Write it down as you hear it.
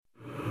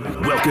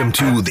Welcome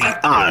to The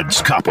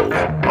Odds Couple,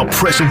 a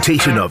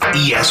presentation of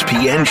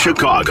ESPN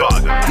Chicago.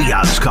 The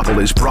Odds Couple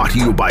is brought to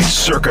you by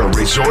Circa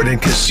Resort and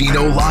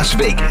Casino Las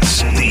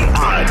Vegas. The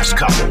Odds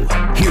Couple.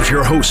 Here's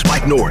your host,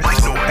 Mike North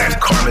and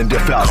Carmen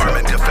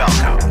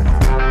DeFalco.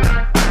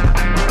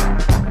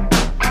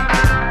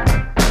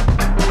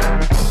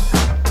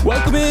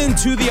 Welcome in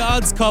to The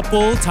Odds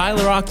Couple.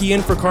 Tyler Aki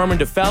in for Carmen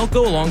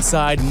DeFalco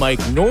alongside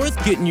Mike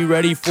North, getting you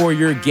ready for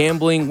your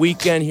gambling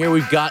weekend here.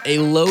 We've got a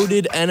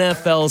loaded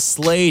NFL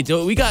slate.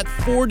 We got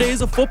 4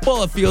 days of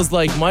football, it feels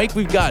like, Mike.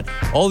 We've got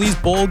all these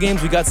bowl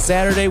games. We got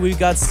Saturday, we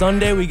got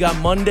Sunday, we got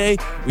Monday.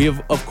 We,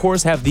 of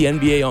course, have the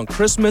NBA on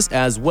Christmas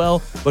as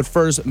well. But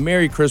first,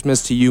 Merry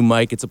Christmas to you,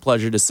 Mike. It's a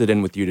pleasure to sit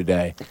in with you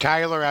today.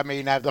 Tyler,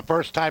 the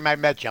first time I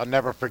met you, I'll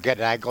never forget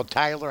it. I go,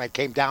 Tyler, I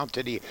came down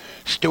to the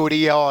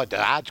studio.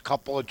 The Odds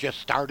Couple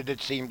just started.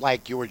 It seemed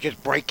like you were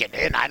just breaking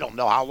in. I don't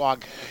know how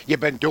long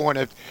you've been doing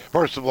it.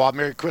 First of all,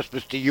 Merry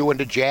Christmas to you and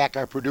to Jack,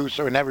 our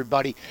producer, and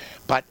everybody.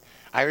 But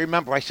I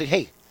remember I said,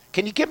 hey,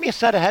 can you give me a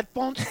set of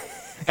headphones?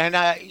 And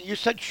you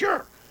said,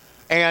 sure.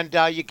 And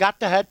you got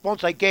the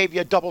headphones. I gave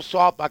you a double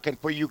sawbuck. And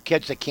for you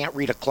kids that can't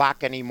read a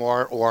clock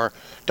anymore or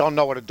don't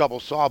know what a double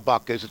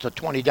sawbuck is, it's a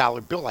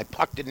 $20 bill. I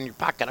pucked it in your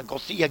pocket. I'll go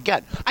see you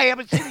again. I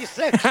haven't seen you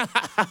since.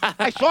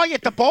 I saw you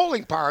at the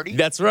bowling party.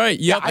 That's right.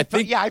 Yep.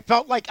 I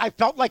felt like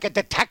a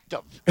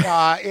detective.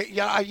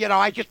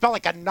 I just felt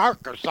like a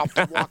narc or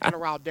something walking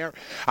around there.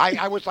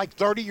 I was like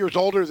 30 years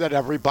older than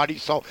everybody.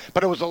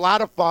 But it was a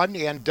lot of fun,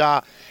 and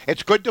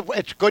it's good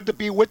to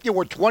be with you.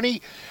 We're 20.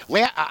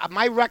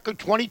 My record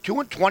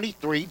 22 and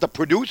 23. The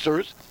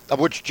producers,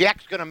 of which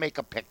Jack's going to make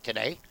a pick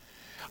today,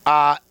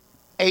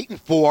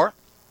 8-4.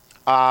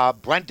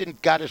 Brendan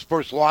got his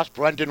first loss.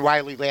 Brendan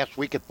Riley last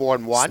week at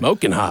 4-1.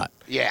 Smoking hot.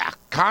 Yeah.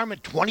 Carmen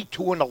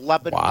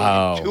 22-11.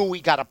 Wow. 8-2.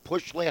 We got a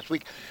push last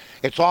week.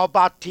 It's all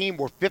about team.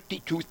 We're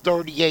 52,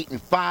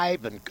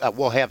 38-5, and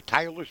we'll have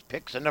Tyler's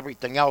picks and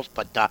everything else.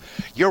 But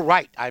you're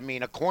right. A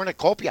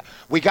cornucopia.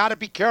 We got to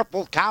be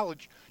careful.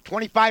 College.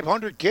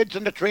 2,500 kids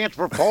in the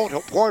transfer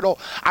portal.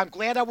 I'm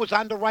glad I was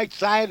on the right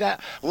side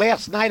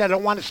last night. I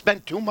don't want to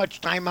spend too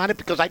much time on it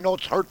because I know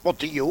it's hurtful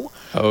to you.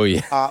 Oh,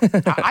 yeah.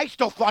 I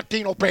still thought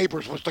Dino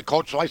Babers was the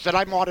coach, so I said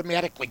I'm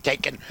automatically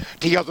taking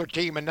the other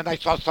team, and then I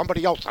saw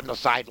somebody else on the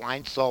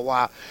sideline. So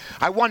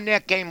I won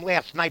that game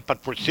last night,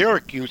 but for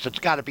Syracuse, it's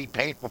got to be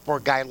painful for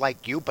a guy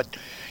like you. But,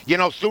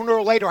 sooner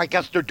or later, I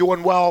guess they're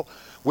doing well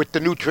with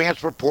the new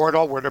transfer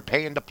portal where they're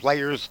paying the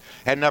players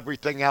and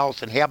everything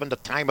else and having the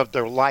time of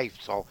their life.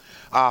 So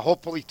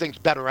hopefully things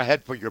better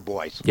ahead for your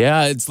boys.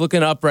 Yeah, it's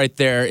looking up right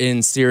there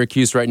in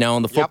Syracuse right now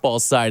on the football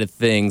side of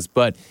things.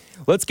 But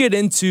let's get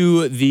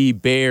into the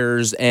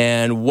Bears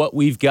and what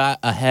we've got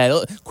ahead.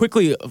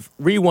 Quickly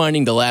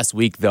rewinding to last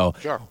week, though.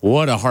 Sure.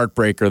 What a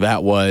heartbreaker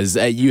that was.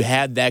 You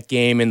had that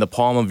game in the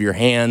palm of your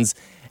hands,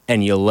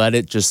 and you let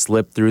it just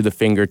slip through the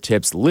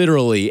fingertips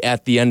literally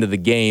at the end of the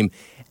game.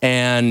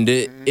 And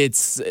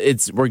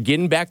we're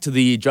getting back to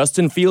the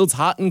Justin Fields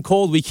hot and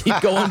cold. We keep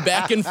going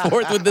back and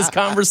forth with this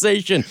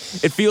conversation.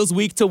 It feels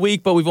week to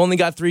week, but we've only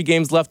got 3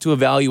 games left to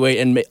evaluate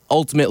and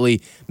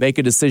ultimately make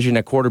a decision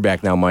at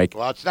quarterback now, Mike.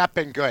 Well, it's not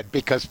been good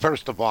because,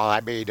 first of all,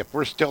 if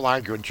we're still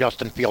arguing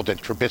Justin Fields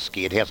and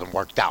Trubisky, it hasn't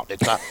worked out.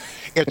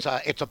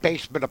 It's a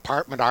basement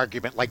apartment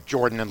argument like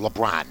Jordan and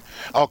LeBron.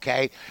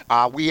 Okay,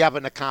 we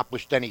haven't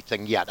accomplished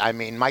anything yet.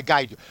 My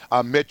guy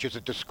Mitch is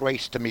a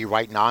disgrace to me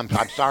right now.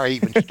 I'm sorry he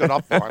even stood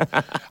up for him.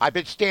 I've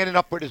been standing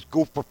up with his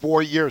goof for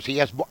 4 years.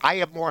 I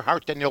have more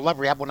heart than he'll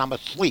ever have when I'm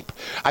asleep.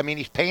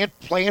 He's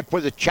playing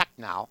for the check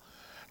now.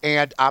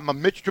 And I'm a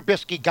Mitch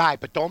Trubisky guy,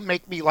 but don't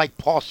make me like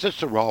Paul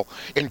Cicero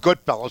in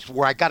Goodfellas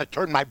where I got to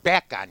turn my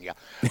back on you.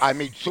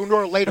 Sooner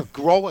or later,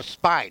 grow a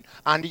spine.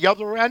 On the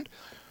other end,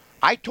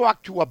 I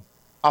talked to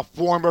a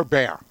former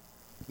Bear.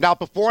 Now,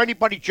 before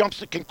anybody jumps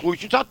to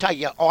conclusions, I'll tell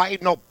you, I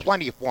know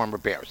plenty of former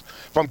Bears.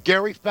 From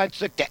Gary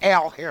Fensick to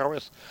Al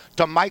Harris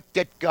to Mike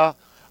Ditka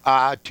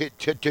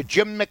to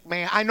Jim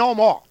McMahon. I know them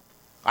all.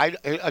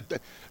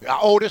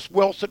 Otis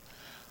Wilson.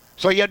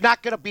 So you're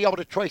not going to be able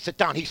to trace it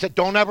down. He said,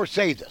 don't ever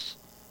say this.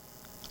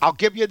 I'll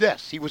give you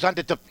this. He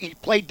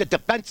played the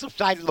defensive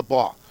side of the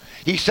ball.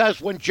 He says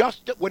when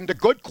the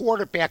good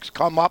quarterbacks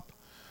come up,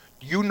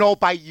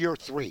 by year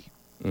 3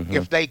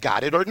 if they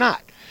got it or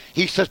not.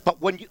 He says,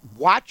 but when you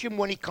watch him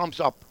when he comes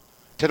up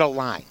to the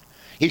line,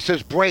 he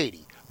says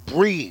Brady,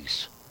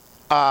 Breeze,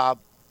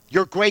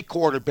 your great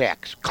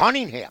quarterbacks,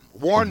 Cunningham,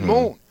 Warren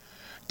Moon,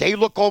 they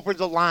look over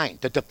the line,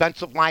 the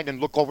defensive line, and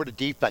look over the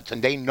defense,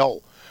 and they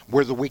know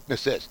where the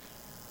weakness is.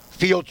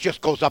 Fields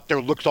just goes up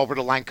there, looks over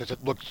the line because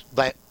it looks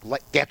like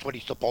that's what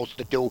he's supposed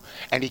to do,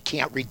 and he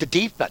can't read the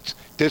defense.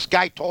 This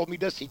guy told me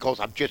this. He goes,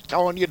 I'm just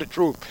telling you the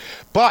truth.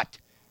 But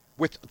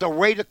with the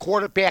rate of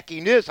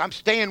quarterbacking is, I'm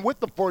staying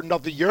with them for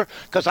another year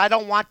because I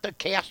don't want the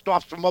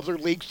cast-offs from other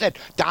leagues that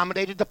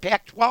dominated the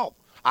Pac-12.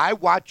 I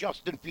want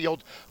Justin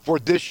Fields for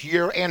this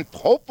year and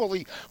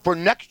hopefully for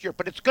next year,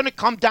 but it's going to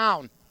come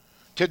down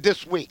to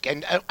this week.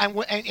 And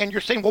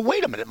you're saying, well,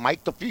 wait a minute, Mike,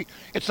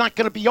 it's not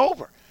going to be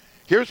over.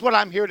 Here's what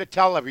I'm here to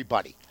tell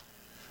everybody.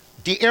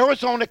 The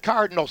Arizona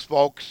Cardinals,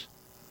 folks,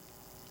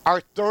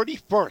 are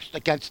 31st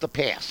against the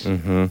pass.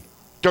 Mm-hmm.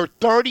 They're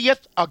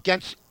 30th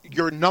against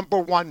your number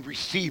one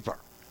receiver,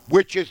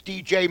 which is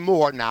DJ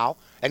Moore now,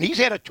 and he's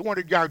had a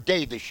 200-yard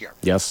day this year.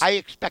 Yes. I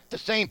expect the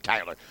same,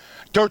 Tyler.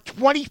 They're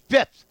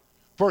 25th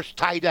versus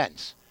tight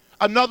ends.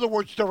 In other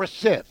words, they're a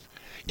sieve.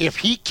 If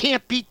he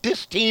can't beat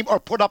this team or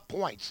put up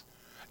points,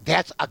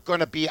 that's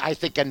going to be, I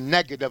think, a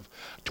negative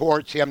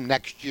towards him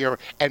next year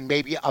and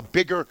maybe a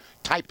bigger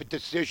type of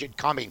decision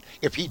coming.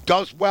 If he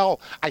does well,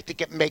 I think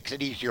it makes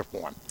it easier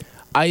for him.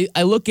 I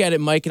look at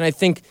it, Mike, and I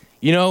think,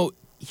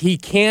 he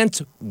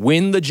can't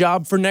win the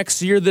job for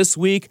next year this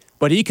week,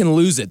 but he can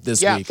lose it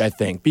this week, I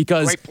think,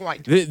 because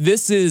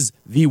this is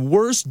the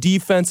worst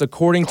defense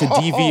according to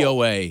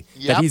DVOA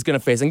that he's going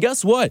to face. And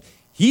guess what?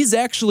 He's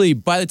actually,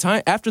 by the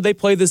time after they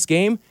play this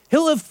game,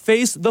 he'll have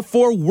faced the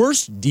 4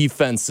 worst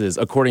defenses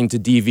according to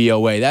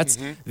DVOA. That's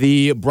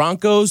the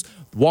Broncos,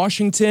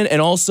 Washington,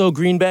 and also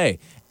Green Bay.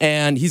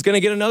 And he's going to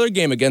get another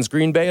game against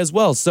Green Bay as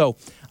well. So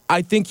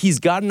I think he's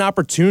got an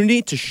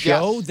opportunity to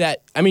show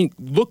that,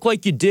 look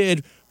like you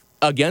did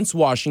against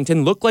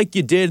Washington, look like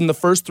you did in the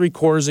first 3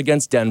 quarters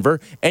against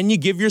Denver, and you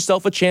give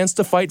yourself a chance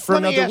to fight for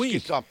another week. Let me ask you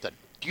something.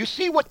 Do you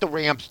see what the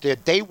Rams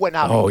did? They went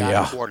out and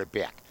got a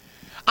quarterback.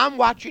 I'm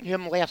watching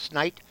him last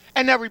night,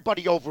 and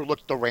everybody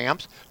overlooked the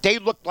Rams. They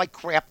looked like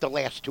crap the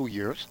last 2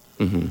 years.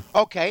 Mm-hmm.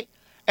 Okay,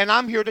 and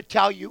I'm here to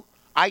tell you,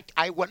 I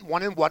went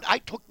 1-1. I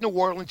took New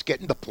Orleans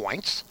getting the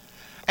points,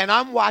 and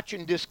I'm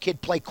watching this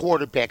kid play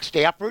quarterback,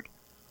 Stafford.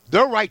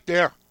 They're right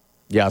there.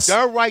 Yes.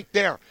 They're right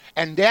there.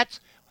 And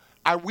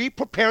are we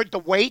prepared to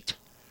wait?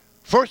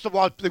 First of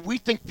all, do we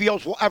think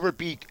Fields will ever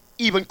be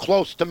even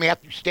close to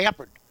Matthew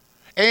Stafford?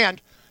 And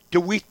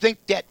do we think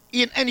that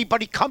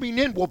anybody coming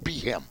in will be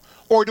him?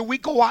 Or do we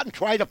go out and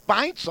try to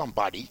find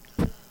somebody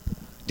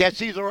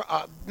that's either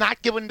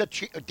not given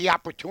the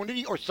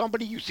opportunity or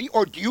somebody you see,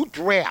 or do you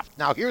draft?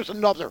 Now, here's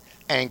another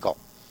angle.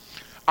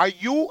 Are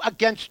you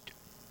against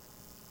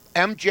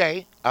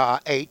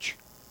MJH,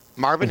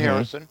 Marvin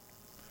Harrison,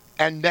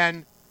 and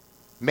then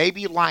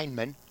maybe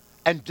lineman,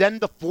 and then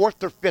the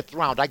 4th or 5th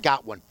round? I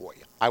got one for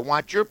you. I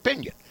want your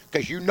opinion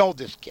because you know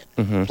this kid.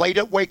 Played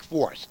at Wake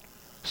Forest.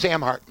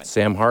 Sam Hartman.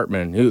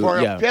 For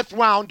a 5th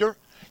rounder,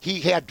 he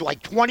had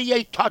like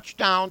 28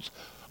 touchdowns,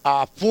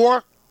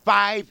 4-5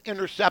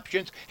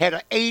 interceptions, had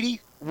an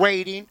 80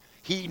 rating.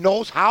 He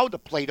knows how to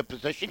play the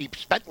position. He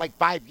spent like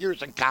 5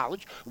 years in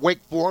college,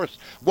 Wake Forest.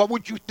 What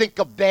would you think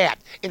of that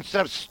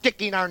instead of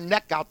sticking our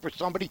neck out for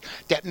somebody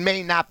that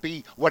may not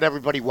be what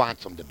everybody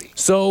wants him to be?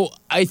 So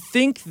I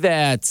think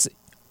that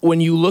when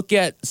you look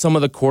at some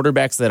of the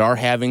quarterbacks that are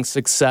having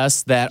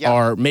success that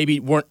are maybe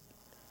weren't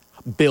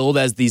billed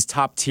as these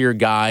top tier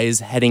guys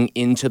heading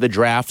into the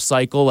draft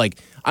cycle, like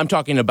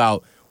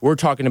we're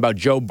talking about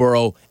Joe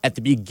Burrow at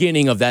the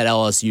beginning of that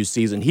LSU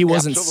season. He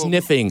wasn't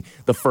sniffing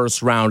the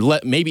first round,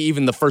 maybe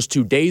even the first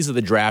 2 days of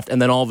the draft, and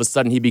then all of a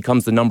sudden he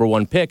becomes the number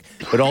 1 pick.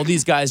 But all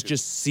these guys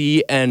just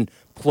see and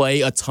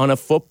play a ton of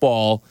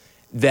football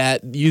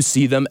that you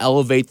see them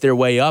elevate their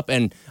way up.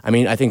 And,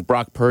 I think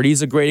Brock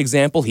Purdy's a great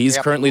example. He's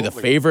currently the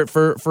favorite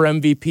for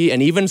MVP.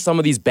 And even some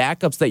of these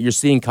backups that you're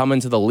seeing come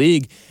into the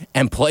league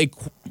and play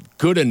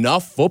good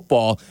enough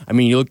football.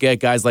 You look at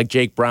guys like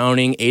Jake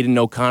Browning, Aiden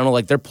O'Connell,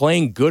 like they're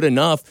playing good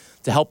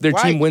enough to help their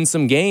team win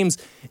some games.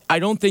 I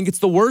don't think it's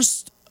the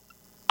worst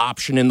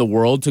option in the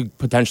world to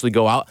potentially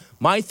go out.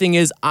 My thing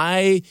is,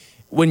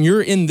 when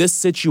you're in this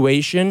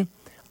situation,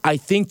 I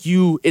think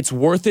it's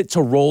worth it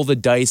to roll the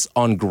dice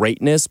on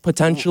greatness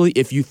potentially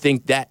if you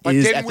think that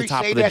is at the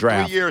top of the draft. But didn't we say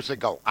that 3 years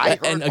ago? I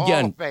heard and Hall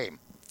again, of Fame.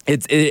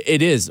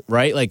 It is,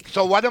 right? Like,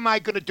 so what am I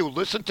going to do?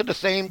 Listen to the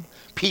same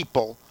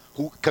people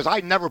because I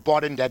never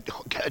bought in that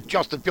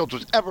Justin Fields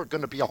was ever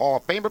going to be a Hall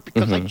of Famer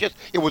because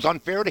it was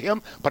unfair to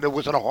him, but it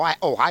was an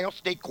Ohio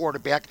State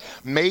quarterback.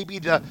 Maybe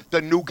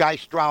the new guy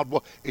Stroud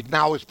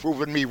now has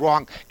proven me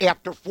wrong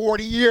after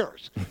 40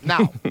 years.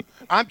 Now,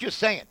 I'm just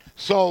saying.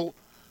 So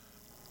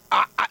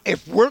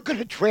if we're going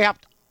to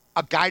draft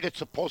a guy that's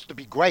supposed to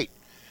be great,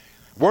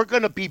 we're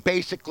going to be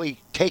basically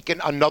taking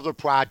another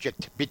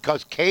project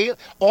because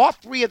all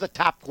 3 of the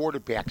top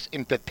quarterbacks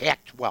in the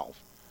Pac-12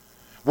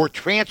 were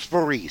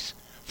transferees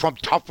from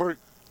tougher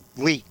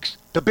leagues,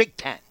 the Big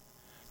Ten,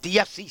 the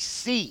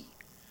SEC,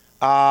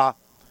 and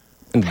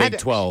Big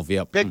 12,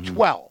 yep. Big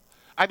 12.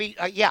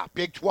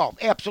 Big 12,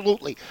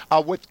 absolutely,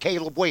 with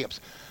Caleb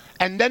Williams.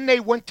 And then they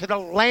went to the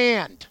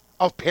land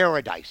of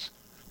paradise,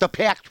 the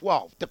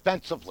Pac-12,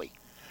 defensively.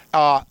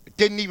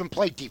 Didn't even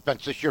play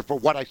defense this year for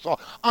what I saw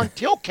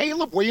until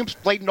Caleb Williams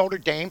played Notre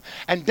Dame.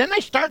 And then I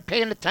started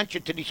paying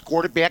attention to these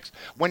quarterbacks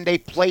when they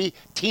play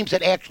teams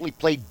that actually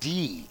play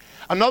D.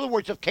 In other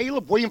words, if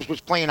Caleb Williams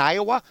was playing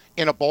Iowa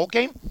in a bowl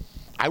game,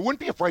 I wouldn't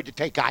be afraid to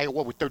take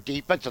Iowa with their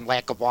defense and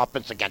lack of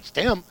offense against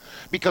him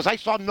because I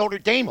saw Notre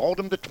Dame hold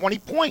him to 20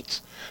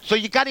 points. So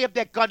you got to have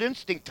that gut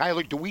instinct,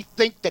 Tyler. Do we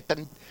think that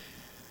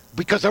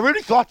because I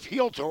really thought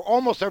Fields, or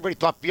almost everybody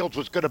thought Fields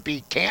was going to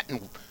be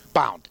Canton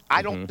bound.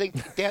 I don't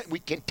think that we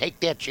can take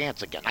that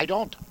chance again. I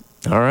don't.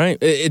 All right.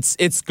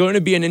 It's going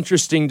to be an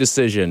interesting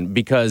decision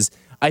because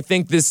I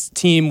think this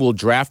team will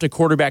draft a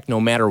quarterback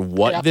no matter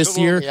what this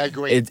year. I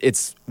agree.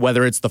 It's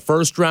whether it's the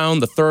first round,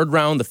 the third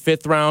round, the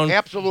fifth round.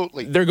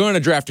 Absolutely. They're going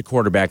to draft a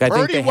quarterback. I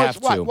think they have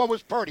to. What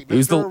was Purdy?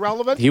 Mr.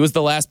 Irrelevant? He was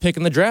the last pick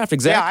in the draft,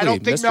 exactly. Yeah, I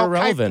don't think Mr.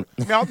 Irrelevant.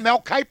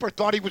 Mel Kiper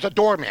thought he was a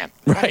doorman.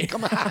 Right.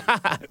 Come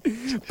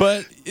on.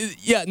 But,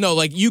 yeah, no,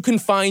 like you can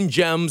find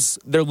gems.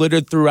 They're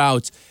littered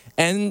throughout.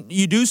 And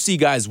you do see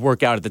guys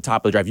work out at the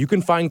top of the draft. You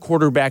can find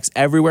quarterbacks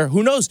everywhere.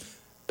 Who knows?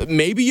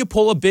 Maybe you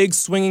pull a big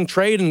swinging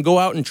trade and go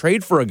out and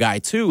trade for a guy,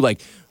 too.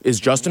 Like, is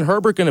Justin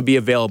Herbert going to be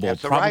available?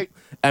 That's right.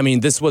 I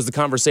mean, this was the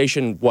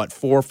conversation, 4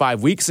 or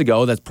 5 weeks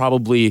ago. That's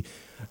probably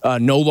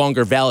no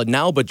longer valid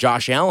now. But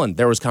Josh Allen,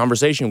 there was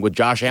conversation. Would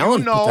Josh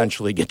Allen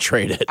potentially get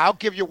traded? I'll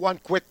give you one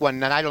quick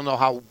one, and I don't know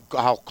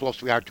how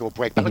close we are to a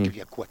break, but I'll give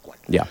you a quick one.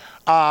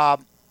 Yeah.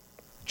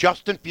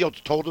 Justin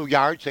Fields' total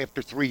yards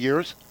after 3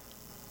 years,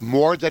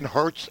 more than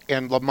Hurts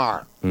and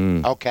Lamar.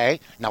 Okay?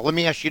 Now, let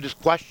me ask you this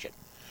question.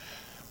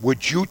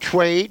 Would you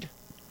trade,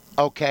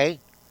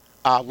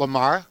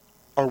 Lamar,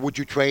 or would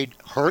you trade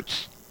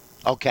Hurts,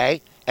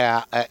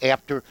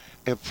 after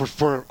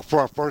for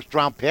a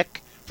first-round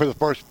pick, for the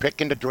first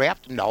pick in the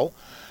draft? No.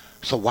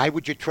 So why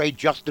would you trade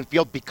Justin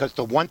Fields? Because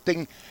the one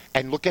thing,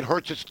 and look at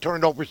Hurts'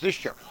 turnovers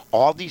this year.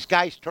 All these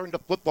guys turned the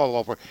football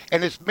over.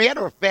 And as a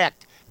matter of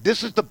fact,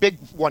 this is the big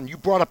one. You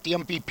brought up the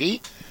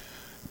MVP.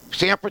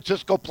 San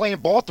Francisco playing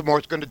Baltimore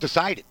is going to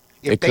decide it.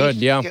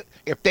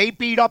 If they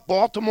beat up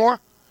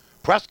Baltimore,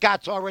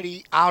 Prescott's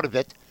already out of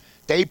it.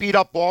 They beat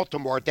up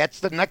Baltimore.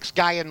 That's the next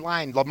guy in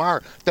line,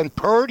 Lamar. Then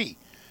Purdy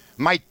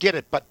might get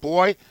it. But,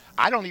 boy,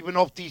 I don't even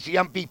know if he's the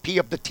MVP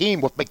of the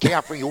team with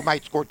McCaffrey, who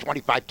might score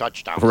 25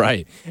 touchdowns.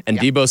 Right. And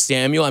Deebo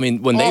Samuel, I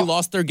mean, when they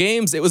lost their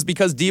games, it was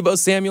because Deebo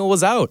Samuel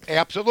was out.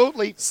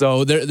 Absolutely.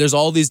 So there's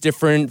all these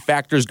different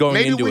factors going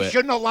into it. Maybe we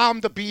shouldn't allow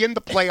them to be in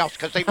the playoffs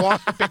because they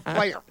lost a big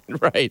player.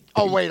 Right.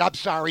 Oh, wait, I'm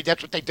sorry.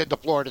 That's what they did to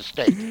Florida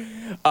State.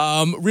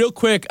 Real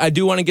quick, I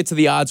do want to get to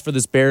the odds for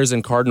this Bears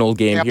and Cardinal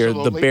game here.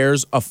 The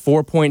Bears, a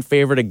 4-point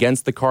favorite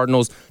against the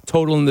Cardinals.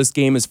 Total in this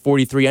game is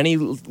 43.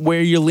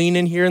 Anywhere you're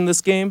leaning here in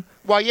this game?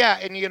 Well, yeah,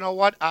 and you know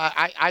what?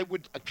 I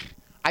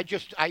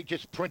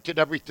just printed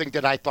everything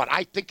that I thought.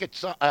 I think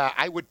it's.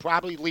 I would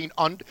probably lean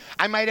under.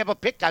 I might have a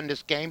pick on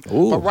this game,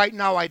 but right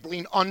now I'd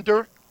lean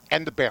under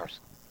and the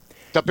Bears.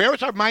 The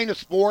Bears are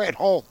 -4 at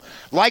home.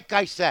 Like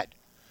I said,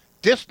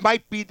 this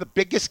might be the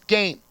biggest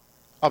game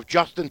of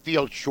Justin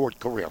Fields' short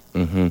career.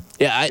 Mm-hmm.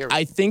 Yeah,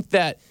 I think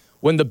that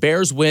when the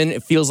Bears win,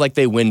 it feels like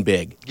they win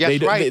big.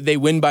 Yes, right. They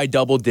win by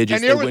double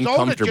digits. And they win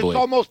comfortably. Just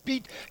almost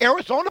beat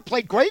Arizona.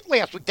 Played great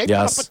last week. They put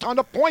up a ton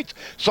of points.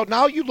 So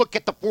now you look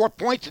at the 4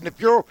 points, and if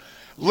you're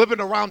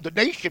living around the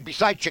nation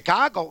besides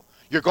Chicago,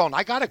 you're going,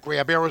 I got to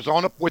grab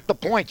Arizona with the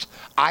points.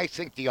 I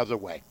think the other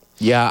way.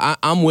 Yeah,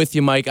 I'm with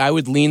you, Mike. I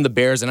would lean the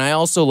Bears, and I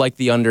also like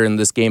the under in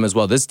this game as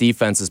well. This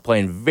defense is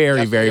playing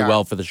very, very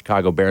well for the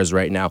Chicago Bears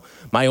right now.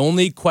 My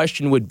only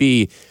question would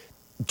be,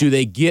 do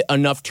they get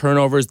enough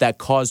turnovers that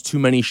cause too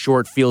many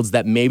short fields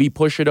that maybe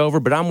push it over?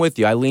 But I'm with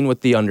you. I lean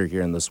with the under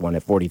here in this one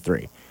at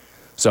 43.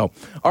 So,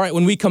 all right,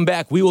 when we come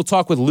back, we will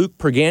talk with Luke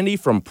Pergande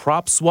from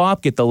Prop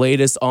Swap, get the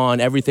latest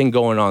on everything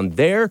going on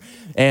there,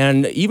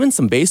 and even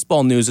some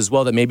baseball news as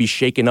well that may be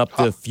shaking up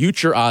the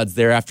future odds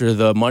there after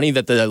the money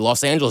that the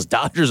Los Angeles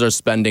Dodgers are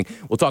spending.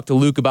 We'll talk to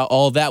Luke about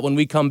all that when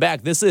we come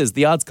back. This is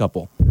The Odds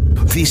Couple.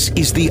 This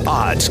is The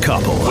Odds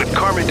Couple with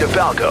Carmen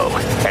DeFalco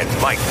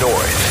and Mike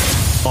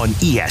North on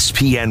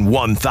ESPN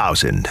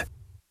 1000.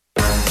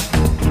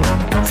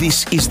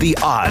 This is The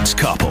Odds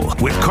Couple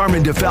with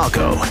Carmen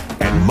DeFalco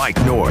and Mike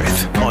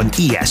North on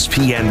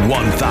ESPN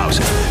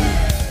 1000.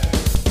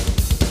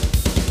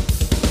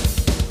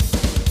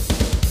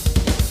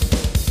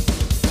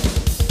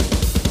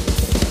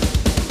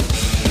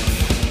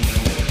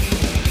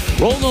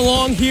 Rolling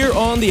along here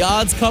on The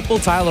Odds Couple,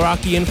 Tyler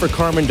Aki in for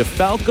Carmen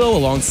DeFalco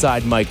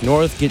alongside Mike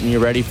North, getting you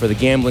ready for the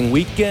gambling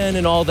weekend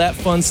and all that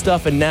fun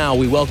stuff. And now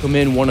we welcome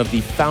in one of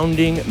the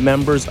founding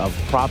members of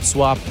Prop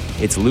Swap.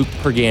 It's Luke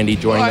Pergande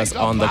joining us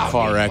on the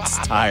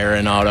CarX Tire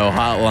and Auto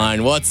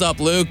Hotline. What's up,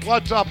 Luke?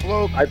 What's up,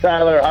 Luke? Hi,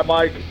 Tyler. Hi,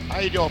 Mike.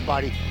 How you doing,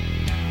 buddy?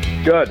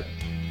 Good.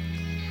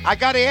 I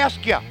got to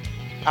ask you,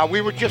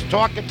 we were just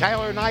talking,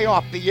 Tyler and I,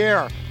 off the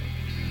air.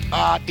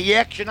 The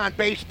action on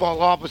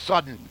baseball all of a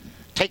sudden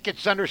taking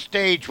center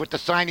stage with the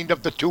signing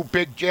of the 2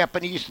 big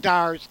Japanese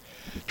stars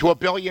to $1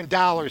 billion.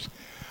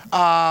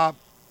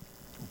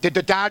 Did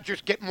the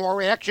Dodgers get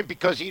more action?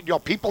 Because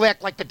people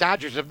act like the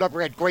Dodgers have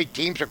never had great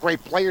teams or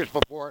great players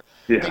before.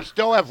 Yeah. They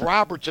still have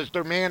Roberts as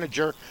their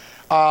manager.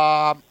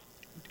 What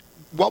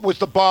was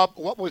the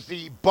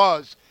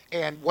buzz,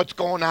 and what's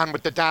going on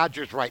with the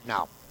Dodgers right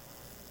now?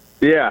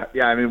 Yeah.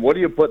 I mean, what do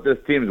you put this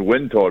team's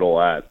win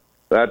total at?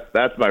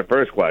 That's my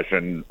first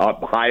question.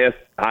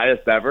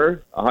 Highest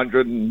ever,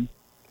 100.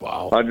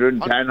 Wow.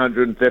 110,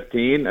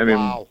 115. I mean,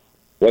 wow.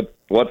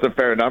 What's a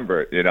fair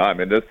number? I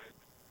mean,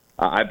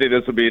 I think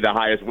this would be the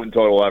highest win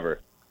total ever.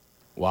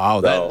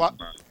 Wow,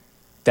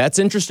 that's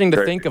interesting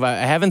to think of. I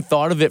haven't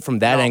thought of it from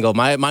that angle.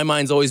 My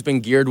mind's always been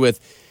geared with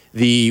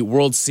the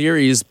World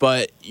Series.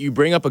 But you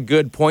bring up a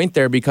good point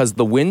there because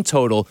the win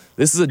total,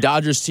 this is a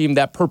Dodgers team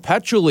that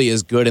perpetually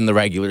is good in the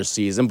regular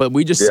season, but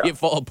we just see it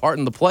fall apart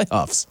in the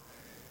playoffs.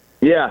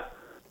 Yeah.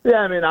 Yeah,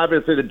 I mean,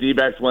 obviously the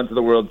D-backs went to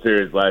the World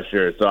Series last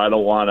year, so I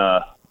don't want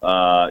to,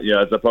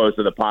 as opposed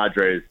to the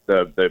Padres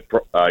the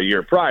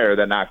year prior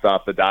that knocked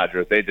off the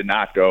Dodgers. They did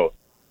not go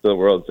to the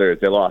World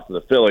Series. They lost to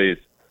the Phillies.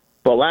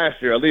 But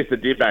last year, at least the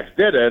D-backs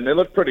did it, and they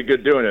looked pretty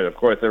good doing it. Of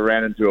course, they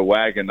ran into a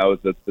wagon. That was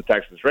the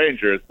Texas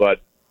Rangers.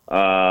 But,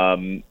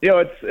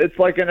 it's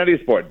like in any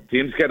sport.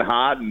 Teams get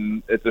hot,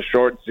 and it's a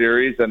short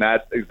series, and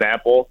that's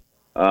example.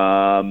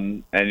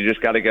 And you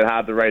just got to get hot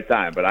at the right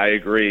time. But I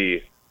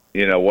agree.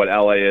 What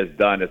LA has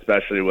done,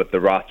 especially with the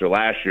roster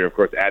last year, of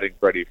course, adding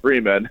Freddie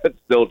Freeman, it's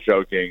still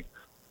choking.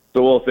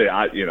 So we'll see.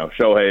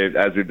 Shohei,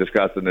 as we've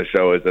discussed in the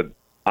show, is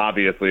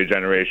obviously a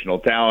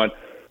generational talent.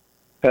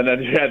 And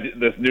then you had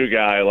this new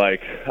guy,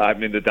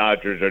 the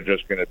Dodgers are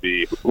just going to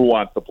be who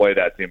wants to play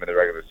that team in the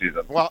regular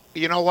season. Well,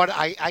 you know what?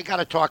 I got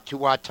to talk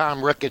to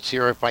Tom Ricketts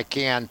here if I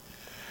can,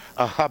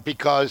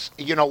 because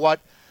you know what?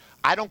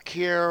 I don't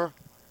care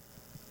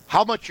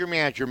how much your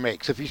manager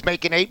makes. If he's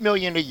making $8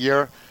 million a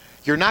year,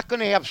 you're not going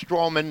to have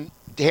Stroman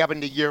having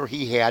the year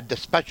he had,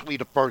 especially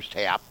the first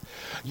half.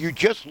 You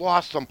just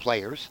lost some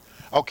players,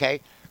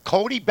 okay?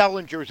 Cody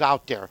Bellinger's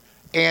out there.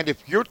 And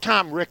if you're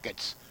Tom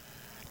Ricketts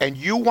and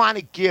you want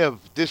to give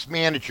this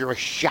manager a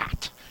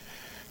shot,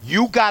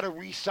 you got to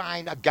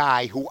re-sign a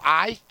guy who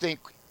I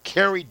think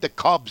carried the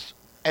Cubs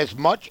as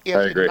much as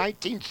in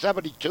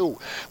 1972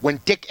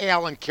 when Dick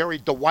Allen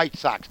carried the White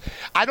Sox.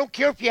 I don't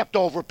care if you have to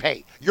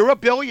overpay. You're a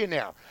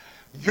billionaire.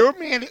 Your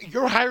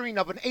hiring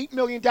of an $8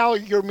 million a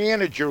year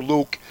manager,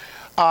 Luke,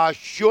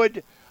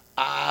 should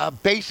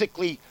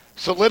basically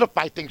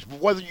solidify things,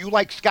 whether you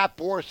like Scott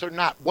Boras or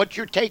not. What's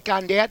your take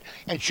on that?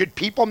 And should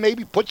people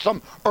maybe put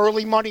some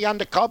early money on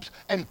the Cubs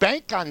and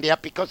bank on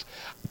that? Because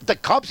the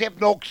Cubs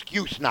have no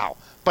excuse now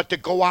but to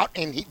go out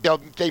and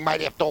they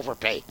might have to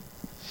overpay.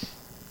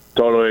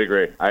 Totally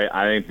agree.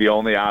 I think the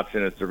only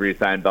option is to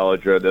re-sign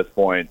Bellinger at this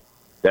point.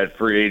 That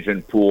free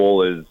agent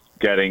pool is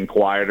getting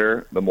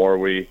quieter the more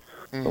we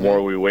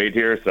wait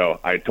here. So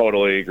I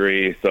totally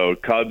agree. So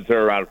Cubs are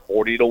around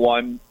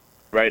 40-1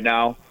 right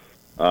now.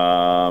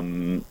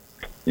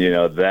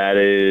 That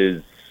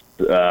is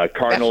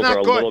Cardinals are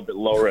a little bit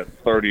lower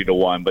at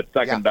 30-1, but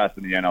second best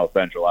in the NL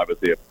Central.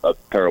 Obviously a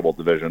terrible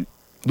division.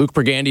 Luke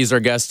Pergande is our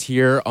guest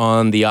here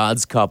on The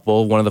Odds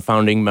Couple, one of the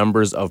founding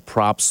members of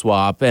Prop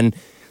Swap. And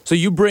so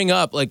you bring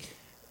up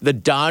the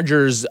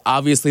Dodgers,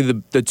 obviously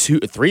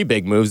the three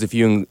big moves, if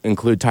you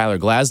include Tyler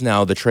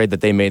Glasnow, the trade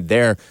that they made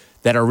there,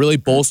 that are really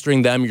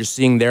bolstering them. You're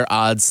seeing their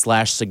odds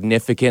slash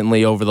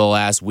significantly over the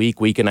last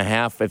week and a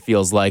half, it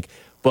feels like.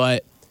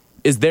 But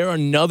is there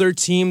another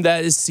team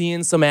that is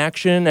seeing some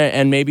action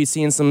and maybe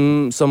seeing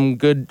some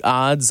good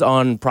odds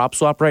on Prop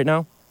Swap right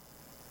now?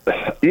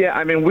 Yeah,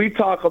 I mean, we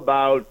talk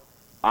about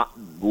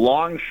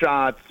long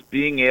shots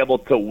being able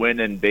to win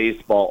in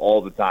baseball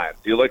all the time.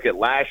 So you look at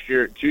last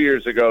year, 2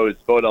 years ago, it's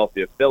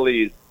Philadelphia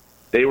Phillies.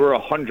 They were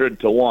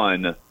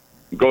 100-1.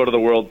 Go to the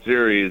World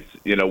Series,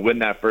 win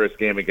that first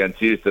game against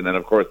Houston, and,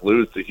 of course,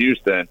 lose to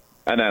Houston.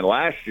 And then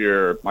last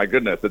year, my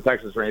goodness, the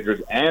Texas Rangers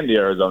and the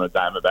Arizona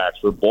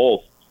Diamondbacks were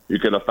both. You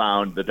could have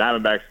found the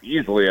Diamondbacks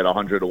easily at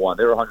 100-1.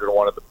 They were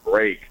 100-1 at the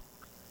break.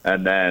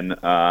 And then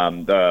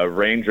the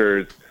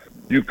Rangers,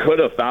 you could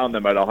have found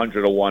them at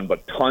 100-1,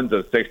 but tons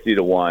of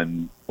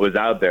 60-1 was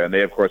out there. And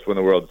they, of course, win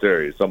the World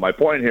Series. So my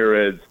point here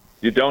is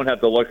you don't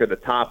have to look at the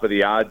top of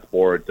the odds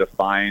board to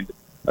find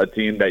a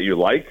team that you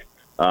like.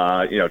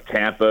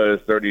 Tampa is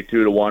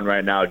 32-1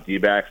 right now.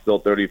 D-backs still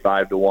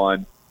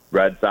 35-1.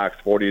 Red Sox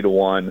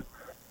 40-1.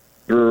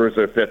 Brewers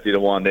are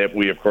 50-1.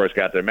 We of course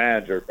got their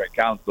manager, Craig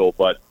Counsell.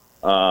 But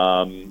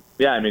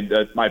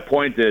my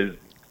point is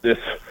this: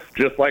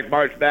 just like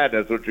March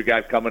Madness, which we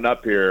got coming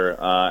up here,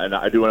 and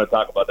I do want to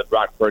talk about the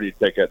Brock Purdy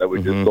ticket that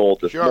we just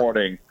sold this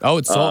morning. Oh,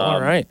 it's sold. All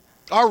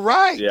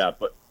right. Yeah,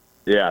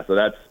 so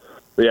that's.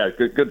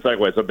 Good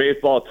segue. So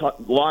baseball,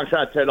 long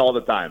shot 10 all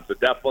the time. So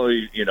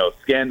definitely,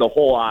 scan the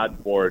whole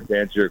odds board to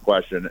answer your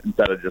question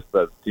instead of just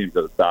the teams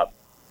at the top.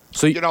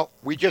 So,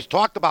 we just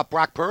talked about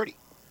Brock Purdy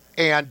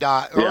and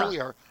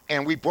earlier,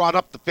 and we brought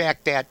up the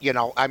fact that,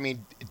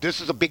 this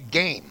is a big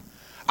game.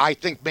 I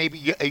think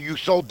maybe you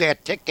sold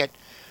that ticket,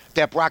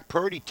 that Brock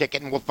Purdy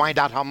ticket, and we'll find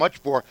out how much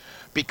for,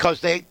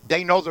 because they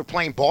know they're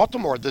playing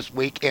Baltimore this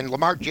week, and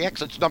Lamar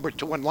Jackson's number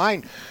 2 in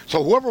line.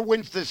 So whoever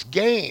wins this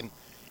game,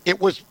 it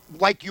was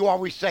like you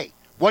always say,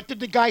 what did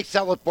the guy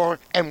sell it for,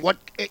 and what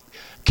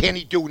can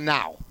he do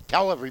now?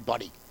 Tell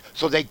everybody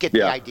so they get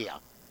the idea.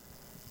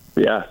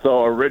 Yeah,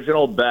 so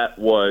original bet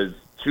was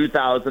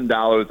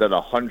 $2,000 at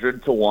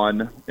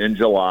 100-1 in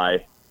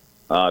July.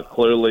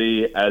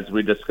 Clearly, as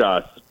we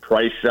discussed,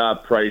 price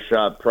shop.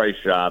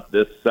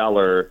 This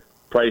seller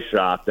price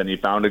shopped, and he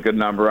found a good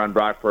number on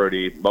Brock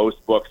Purdy.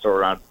 Most books are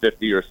around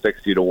 50 or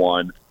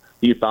 60-1.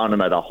 He found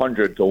him at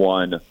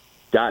 100-1,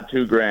 got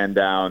 $2,000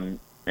 down,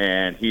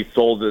 and he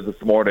sold it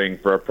this morning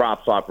for a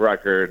prop swap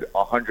record,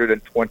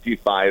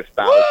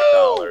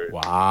 $125,000.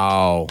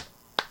 Wow.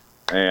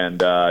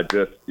 and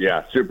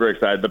super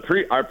excited.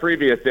 Our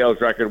previous sales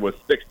record was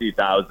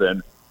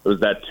 60,000. It was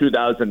that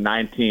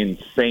 2019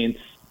 Saints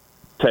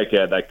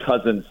ticket that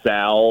cousin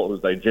Sal, it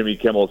was like Jimmy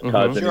Kimmel's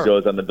cousin, who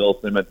goes on the Bill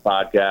Simmons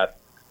podcast,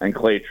 and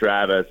Clay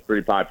Travis,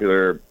 pretty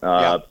popular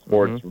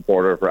sports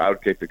reporter for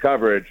Outkick the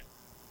Coverage.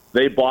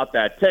 They bought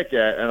that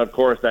ticket, and of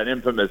course that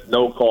infamous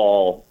no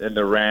call in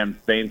the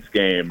Rams-Saints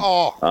game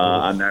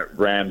on that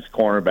Rams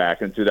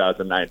cornerback in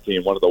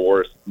 2019, one of the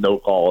worst no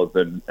calls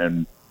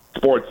in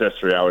sports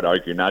history, I would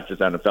argue, not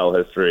just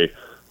NFL history,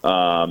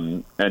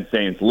 and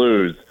Saints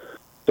lose.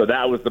 So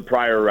that was the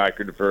prior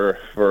record for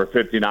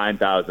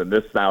 59,000.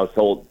 This now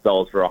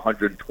sells for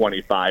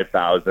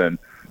 125,000.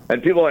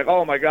 And people are like,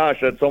 oh my gosh,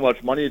 that's so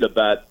much money to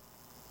bet.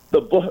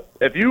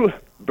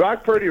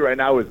 Brock Purdy right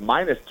now is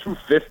minus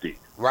 250.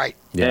 Right.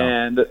 Yeah.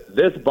 And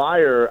this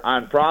buyer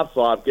on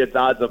PropSwap gets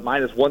odds of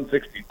minus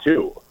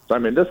 162. So, I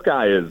mean, this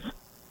guy is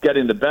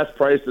getting the best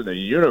price in the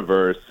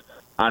universe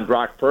on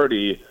Brock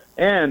Purdy.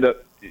 And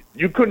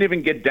you couldn't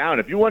even get down.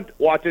 If you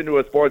walked into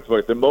a sports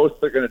book, the most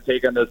they're going to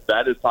take on this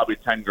bet is probably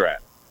 $10,000.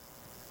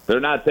 They're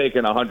not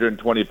taking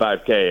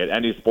 $125K at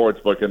any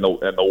sports book in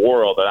the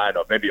world that I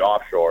know, maybe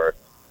offshore,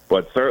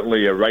 but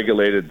certainly a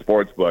regulated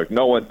sports book.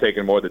 No one's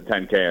taking more than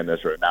 $10K in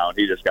this right now, and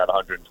he just got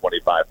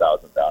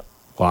 $125,000 down.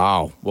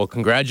 Wow. Well,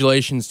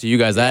 congratulations to you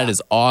guys. That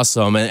is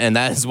awesome. And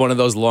that is one of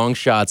those long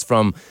shots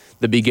from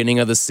the beginning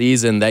of the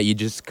season that you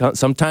just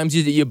sometimes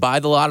you buy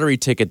the lottery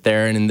ticket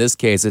there, and in this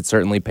case, it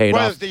certainly paid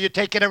off. Are you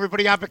taking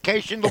everybody on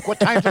vacation? Look what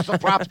time is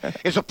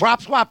a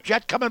prop swap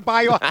jet coming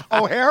by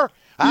O'Hare?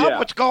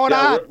 What's going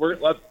on?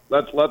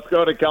 Let's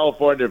go to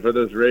California for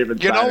this Ravens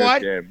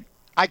game.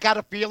 I got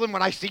a feeling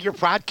when I see your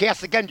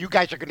podcast again, you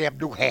guys are going to have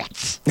new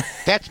hats.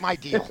 That's my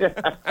deal.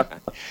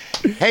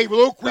 Hey,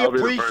 Luke,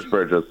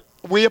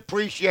 we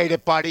appreciate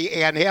it, buddy,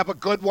 and have a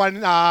good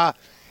one,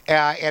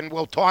 and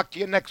we'll talk to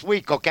you next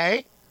week,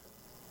 okay?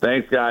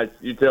 Thanks, guys.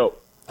 You too.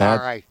 All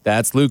right.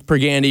 That's Luke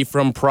Pergande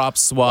from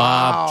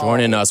PropSwap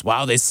joining us.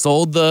 Wow, they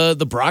sold the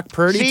Brock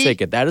Purdy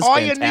ticket. That is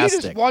fantastic. All you need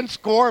is one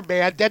score,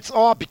 man. That's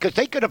all, because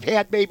they could have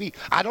had maybe,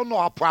 I don't know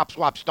how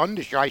PropSwap's done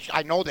this year.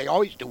 I know they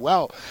always do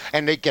well,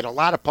 and they get a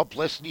lot of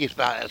publicity,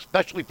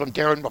 especially from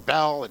Darren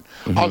Ravel and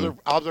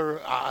other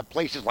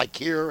places like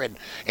here and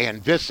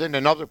Visson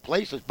and other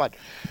places. But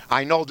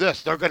I know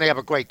this, they're going to have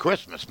a great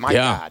Christmas. My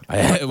God.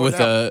 With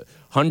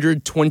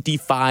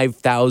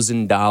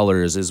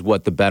 $125,000 is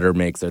what the bettor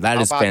makes there.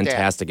 That is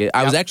fantastic. That?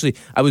 I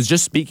was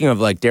just speaking of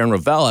like Darren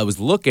Ravel. I was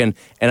looking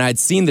and I'd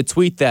seen the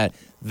tweet that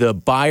the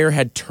buyer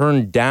had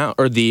turned down,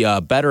 or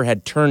the bettor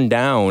had turned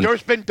down.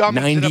 There's been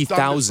dummies that have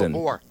done this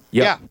before.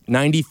 Yeah,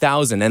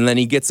 90,000, and then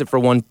he gets it for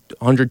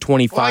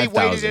 125,000.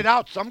 Well, he waited it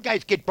out. Some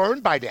guys get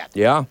burned by that.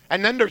 Yeah,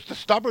 and then there's the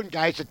stubborn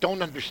guys that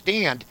don't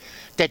understand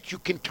that you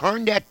can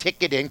turn that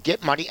ticket in,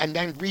 get money, and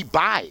then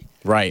rebuy.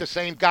 Right. The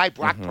same guy,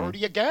 Brock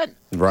Purdy again.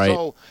 Right.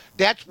 So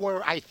that's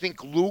where I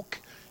think Luke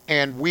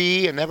and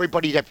we and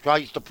everybody that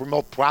tries to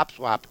promote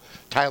PropSwap,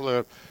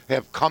 Tyler,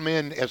 have come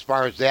in as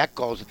far as that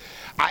goes.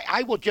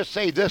 I will just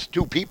say this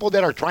to people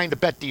that are trying to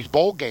bet these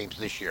bowl games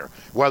this year,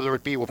 whether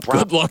it be with PropSwap.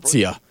 Good luck to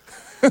you.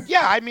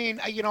 Yeah, I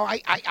mean,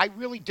 I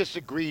really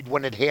disagreed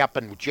when it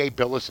happened with Jay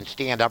Billis and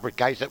Stan Everett,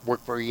 guys that work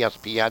for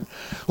ESPN,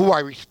 who I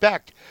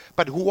respect,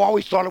 but who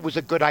always thought it was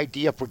a good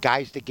idea for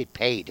guys to get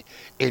paid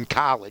in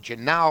college.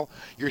 And now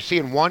you're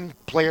seeing one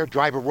player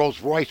drive a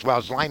Rolls Royce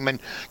while his linemen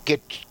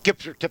get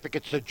gift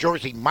certificates to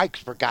Jersey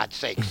Mikes, for God's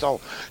sake.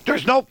 So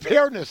there's no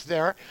fairness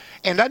there.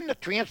 And then the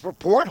transfer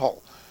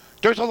portal.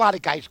 There's a lot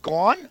of guys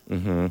gone.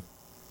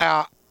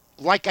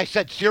 Like I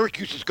said,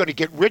 Syracuse is going to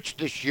get rich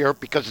this year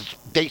because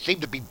they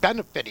seem to be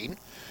benefiting,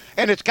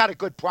 and it's got a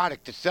good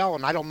product to sell,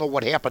 and I don't know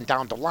what happened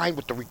down the line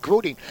with the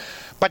recruiting.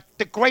 But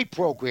the great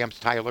programs,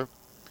 Tyler,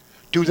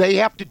 do they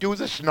have to do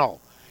this? No.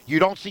 You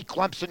don't see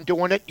Clemson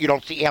doing it. You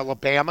don't see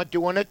Alabama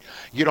doing it.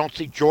 You don't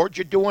see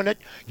Georgia doing it.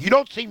 You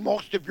don't see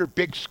most of your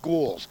big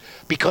schools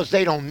because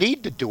they don't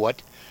need to do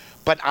it.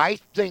 But I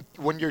think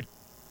when you're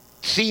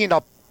seeing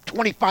up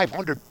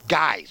 2,500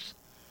 guys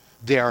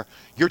there,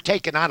 you're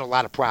taking on a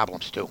lot of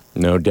problems too.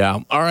 No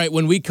doubt. All right,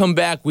 when we come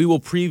back, we will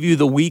preview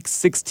the Week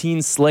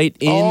 16 slate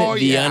in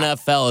the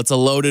NFL. It's a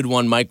loaded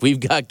one, Mike. We've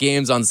got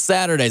games on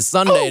Saturday,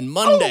 Sunday, and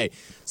Monday.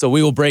 So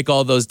we will break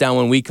all those down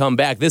when we come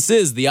back. This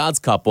is The Odds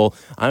Couple.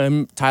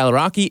 I'm Tyler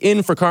Aki,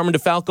 in for Carmen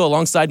DeFalco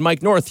alongside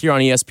Mike North here on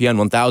ESPN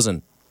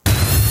 1000.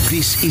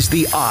 This is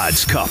The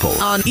Odds Couple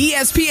on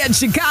ESPN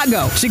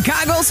Chicago,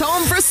 Chicago's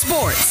home for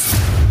sports.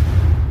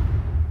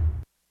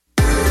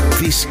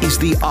 This is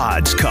The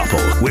Odds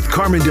Couple with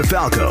Carmen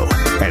DeFalco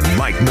and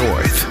Mike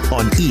North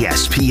on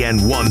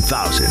ESPN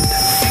 1000.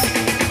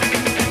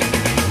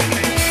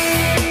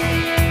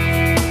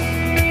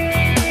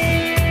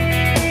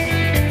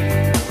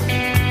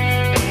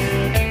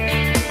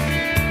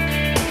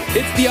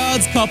 It's The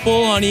Odds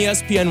Couple on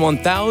ESPN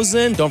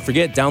 1000. Don't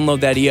forget, download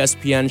that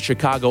ESPN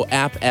Chicago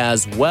app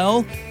as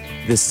well.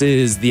 This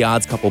is the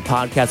Odds Couple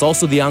podcast.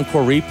 Also, the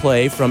Encore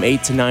replay from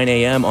 8 to 9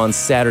 a.m. on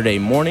Saturday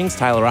mornings.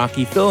 Tyler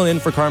Aki filling in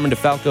for Carmen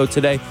DeFalco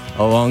today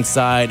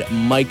alongside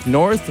Mike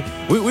North.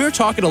 We were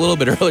talking a little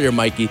bit earlier,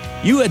 Mikey.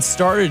 You had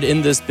started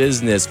in this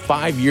business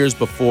 5 years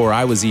before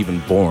I was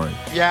even born.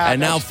 Yeah. And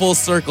now full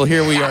circle,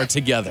 here we are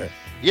together.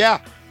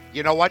 Yeah.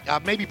 You know what?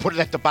 Maybe put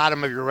it at the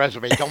bottom of your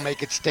resume. Don't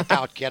make it stick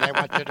out, kid. I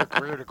want your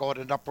career to go in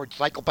an upward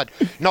cycle. But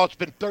no, it's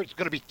going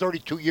to be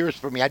 32 years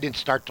for me. I didn't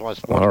start till I was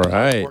 40. All right.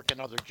 I was working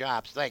other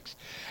jobs. Thanks.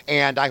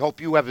 And I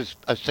hope you have as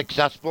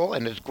successful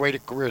and as great a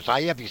career as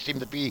I have. You seem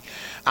to be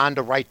on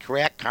the right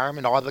track,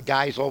 Carmen. All the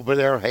guys over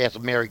there has a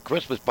Merry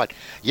Christmas. But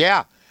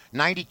yeah,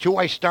 92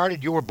 I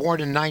started. You were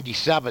born in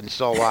 97.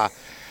 So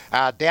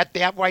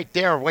that right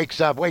there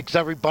wakes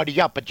everybody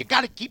up. But you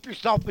got to keep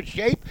yourself in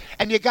shape,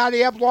 and you got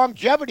to have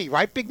longevity,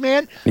 right, big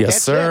man? Yes,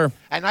 That's sir. it.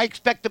 And I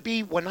expect to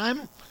be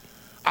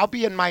I'll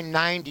be in my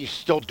 90s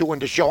still doing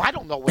the show. I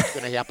don't know what's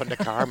going to happen to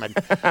Carmen.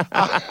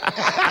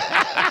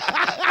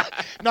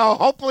 No,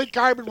 hopefully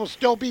Carmen will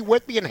still be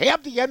with me and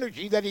have the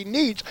energy that he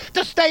needs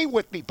to stay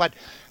with me. But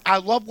I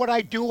love what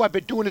I do. I've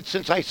been doing it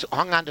since I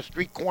hung on the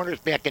street corners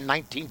back in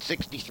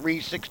 1963,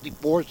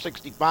 64,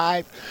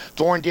 65,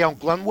 Thorndale,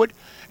 Glenwood.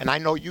 And I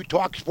know you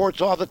talk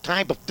sports all the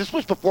time, but this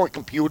was before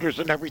computers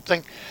and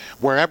everything,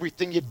 where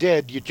everything you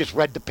did, you just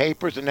read the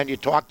papers and then you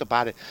talked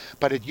about it.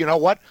 But you know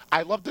what?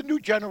 I love the new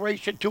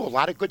generation, too. A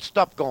lot of good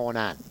stuff going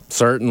on.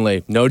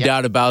 Certainly. No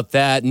doubt about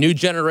that. New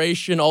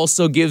generation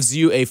also gives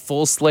you a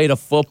full slate of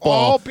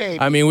football. Oh,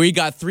 baby. I mean, we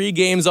got 3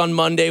 games on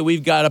Monday.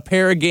 We've got a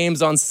pair of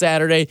games on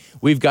Saturday.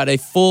 We've got a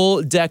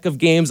full deck of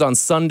games on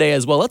Sunday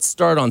as well. Let's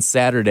start on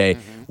Saturday,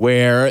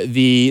 where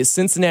the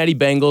Cincinnati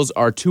Bengals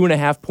are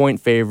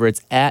 2.5-point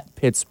favorites at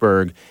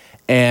Pittsburgh.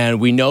 And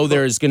we know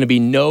there's going to be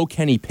no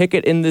Kenny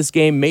Pickett in this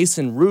game.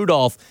 Mason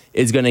Rudolph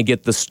is going to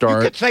get the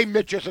start. You could say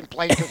Mitch isn't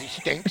playing because he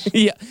stinks.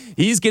 Yeah,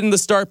 he's getting the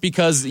start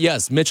because,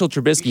 yes, Mitchell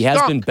Trubisky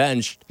has been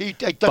benched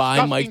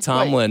by Mike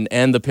Tomlin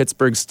and the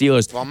Pittsburgh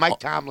Steelers. Well, Mike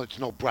Tomlin's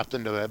no breath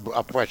into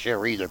fresh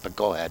air either, but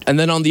go ahead. And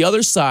then on the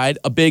other side,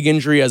 a big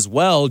injury as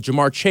well.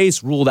 Jamar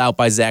Chase ruled out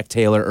by Zach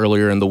Taylor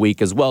earlier in the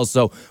week as well.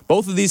 So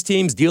both of these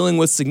teams dealing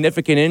with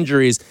significant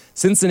injuries.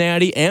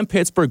 Cincinnati and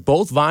Pittsburgh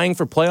both vying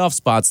for playoff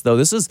spots, though.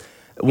 This is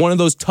one of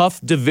those tough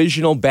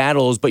divisional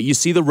battles, but you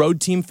see the road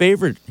team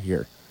favorite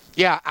here.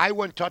 Yeah, I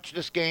wouldn't touch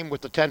this game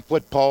with the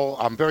 10-foot pole.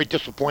 I'm very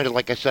disappointed,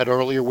 like I said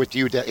earlier with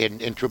you,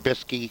 in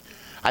Trubisky.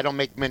 I don't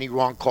make many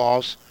wrong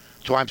calls,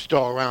 so I'm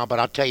still around. But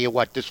I'll tell you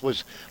what,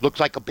 looks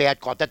like a bad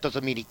call. That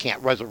doesn't mean he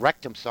can't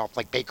resurrect himself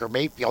like Baker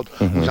Mayfield,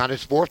 who's on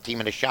his 4th team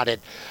and a shot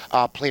at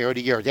Player of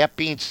the Year. That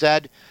being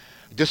said,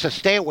 this is a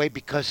stay away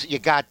because you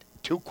got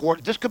 2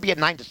 quarters. This could be a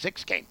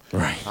 9-6 game.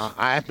 Right.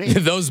 I mean,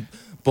 those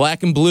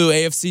black and blue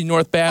AFC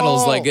North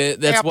battles, that's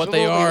absolutely what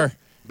they are.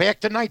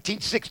 Back to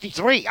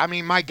 1963. I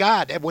mean, my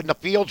God, when the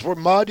fields were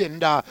mud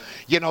and, the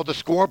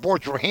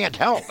scoreboards were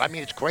handheld. I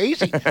mean, it's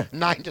crazy,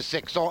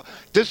 9-6. So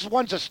this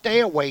one's a stay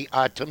away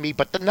to me,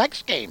 but the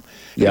next game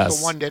is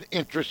the one that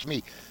interests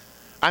me.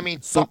 I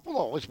mean,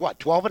 Buffalo is what,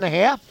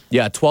 12.5?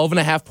 Yeah,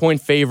 12.5-point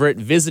favorite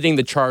visiting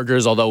the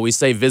Chargers, although we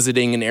say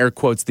visiting in air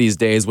quotes these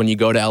days when you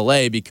go to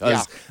L.A.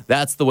 because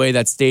that's the way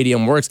that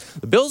stadium works.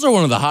 The Bills are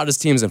one of the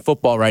hottest teams in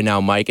football right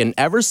now, Mike, and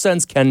ever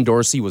since Ken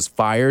Dorsey was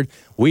fired,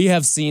 we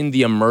have seen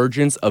the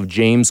emergence of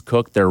James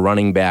Cook, their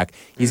running back.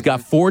 He's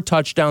got 4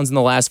 touchdowns in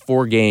the last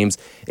 4 games,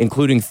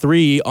 including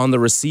 3 on the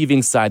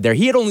receiving side there.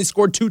 He had only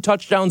scored 2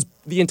 touchdowns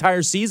the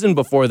entire season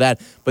before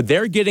that, but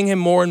they're getting him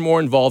more and more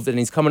involved, and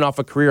he's coming off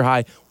a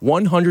career-high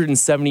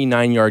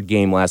 179-yard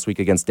game last week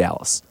against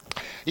Dallas.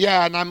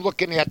 Yeah, and I'm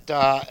looking at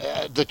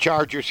the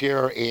Chargers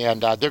here,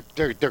 and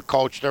their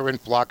coach, they're in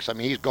flux. I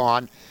mean, he's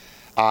gone.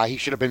 He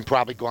should have been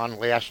probably gone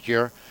last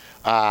year.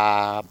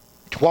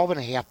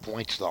 12.5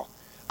 points, though,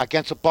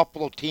 against a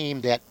Buffalo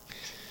team that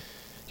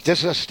this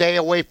is a stay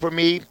away for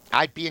me.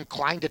 I'd be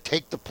inclined to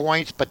take the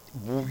points, but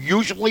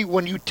usually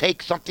when you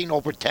take something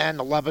over 10,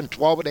 11,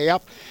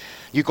 12.5,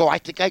 you go, I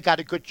think I got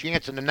a good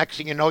chance, and the next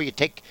thing you know, you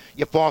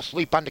fall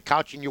asleep on the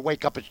couch and you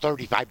wake up, it's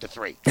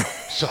 35-3.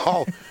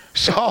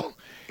 So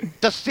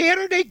the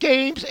Saturday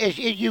games, as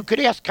you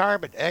could ask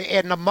Carmen,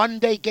 and the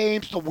Monday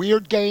games, the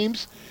weird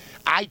games,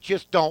 I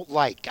just don't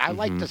like. I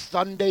like the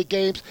Sunday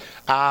games.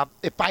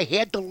 If I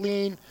had to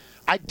lean,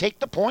 I'd take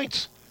the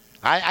points.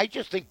 I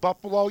just think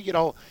Buffalo,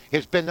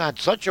 has been on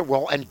such a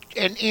roll, and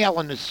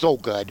Allen is so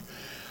good.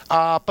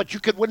 But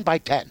you could win by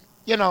 10.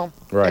 Right.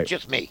 That's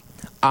just me.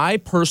 I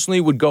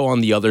personally would go on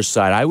the other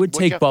side. I would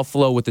take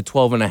Buffalo with the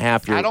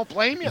 12.5 here. I don't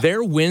blame you.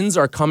 Their wins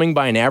are coming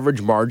by an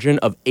average margin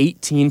of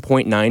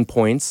 18.9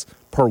 points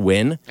per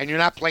win. And you're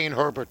not playing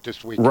Herbert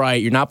this week.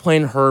 Right. You're not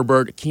playing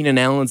Herbert. Keenan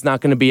Allen's not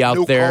going to be out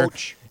New there.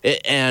 Coach.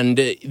 And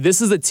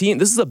this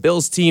is a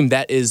Bills team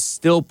that is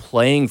still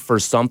playing for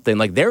something.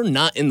 Like, they're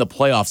not in the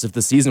playoffs if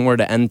the season were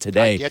to end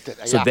today. I get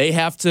it. So they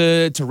have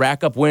to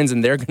rack up wins,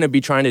 and they're going to be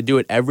trying to do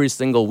it every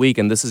single week.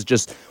 And this is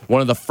just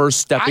one of the first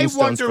stepping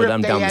stones for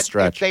them down the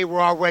stretch. If they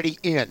were already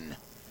in,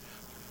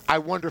 I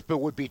wonder if it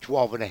would be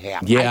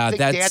 12.5. Yeah, I think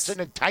that's an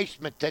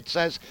enticement that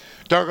says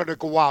they're going to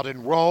go out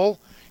and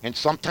roll. And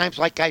sometimes,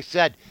 like I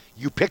said,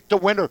 you pick the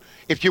winner.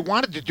 If you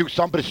wanted to do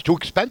something, but it's too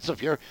expensive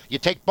here, you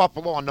take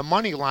Buffalo on the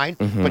money line,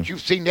 but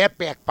you've seen that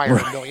backfire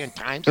a million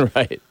times.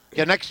 Right.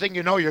 The next thing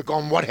you know, you're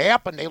going, what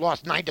happened? They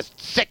lost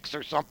 9-6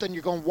 or something.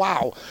 You're going,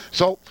 wow.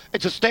 So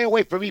it's a stay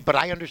away for me, but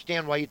I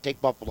understand why you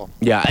take Buffalo.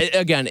 Yeah,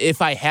 again,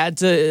 if I had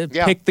to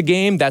pick the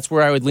game, that's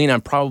where I would lean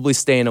on probably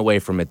staying away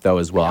from it, though,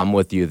 as well. Yeah. I'm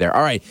with you there.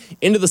 All right,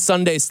 into the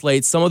Sunday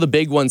slate, some of the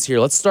big ones here.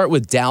 Let's start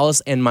with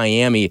Dallas and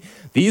Miami.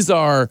 These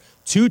are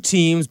two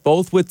teams,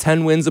 both with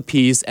 10 wins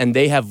apiece, and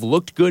they have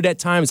looked good at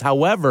times.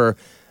 However,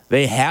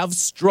 they have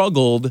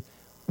struggled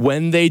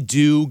when they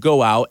do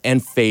go out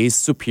and face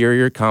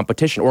superior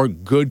competition or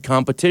good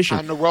competition.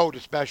 On the road,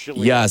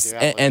 especially. Yes,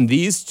 and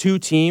these two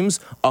teams,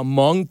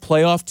 among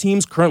playoff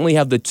teams, currently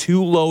have the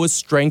two lowest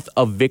strength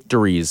of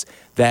victories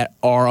that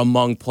are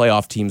among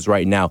playoff teams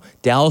right now.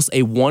 Dallas,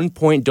 a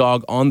 1-point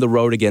dog on the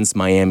road against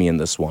Miami in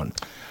this one.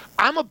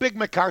 I'm a big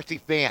McCarthy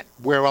fan,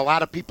 where a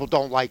lot of people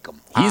don't like him.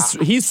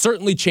 He's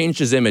certainly changed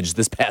his image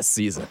this past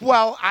season.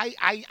 Well,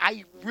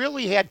 I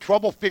really had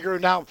trouble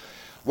figuring out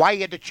why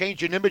he had to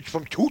change an image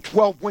from 2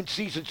 12-win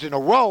seasons in a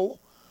row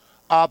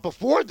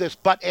before this.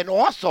 And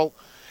also,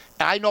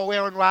 I know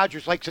Aaron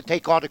Rodgers likes to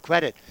take all the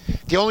credit.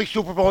 The only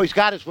Super Bowl he's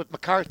got is with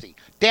McCarthy.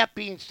 That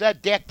being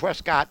said, Dak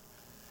Prescott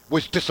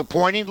was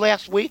disappointing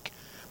last week.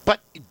 But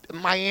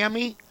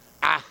Miami,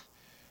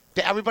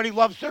 everybody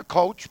loves their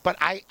coach, but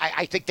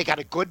I think they got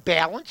a good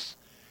balance.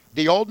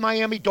 The old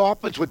Miami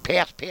Dolphins would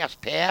pass,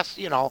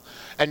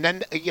 and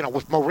then,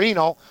 with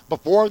Marino,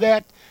 before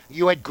that,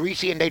 you had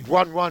Greasy, and they'd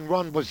run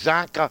with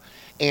Zonka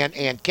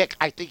and kick.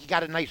 I think you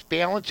got a nice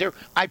balance here.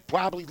 I'd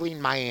probably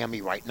lean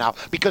Miami right now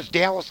because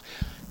Dallas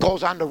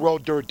goes on the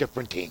road. They're a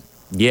different team.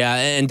 Yeah,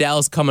 and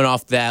Dallas coming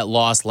off that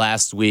loss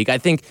last week. I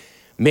think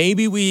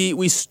maybe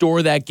we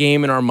store that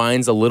game in our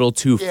minds a little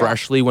too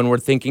freshly when we're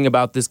thinking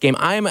about this game.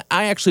 I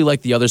actually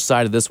like the other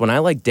side of this one. I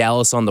like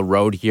Dallas on the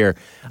road here.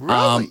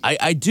 Really?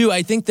 I do.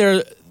 I think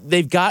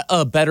they've got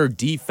a better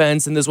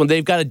defense in this one.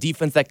 They've got a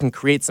defense that can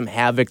create some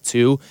havoc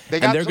too. They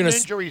got some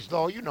injuries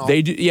though,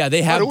 They do. Yeah,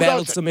 they have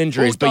battled some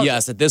injuries. But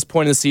yes, at this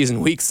point in the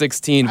season, week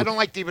 16, I don't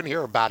like to even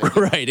hear about it.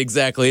 Right,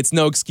 exactly. It's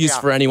no excuse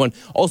for anyone.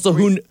 Also,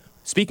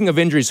 speaking of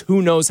injuries,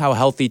 who knows how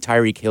healthy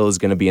Tyreek Hill is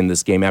going to be in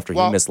this game after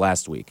he missed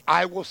last week?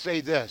 I will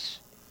say this.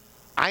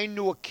 I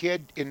knew a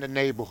kid in the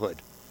neighborhood,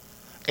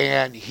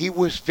 and he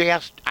was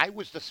fast. I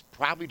was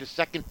probably the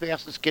second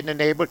fastest kid in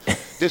the neighborhood.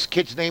 This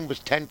kid's name was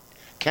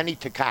Kenny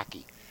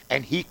Takaki,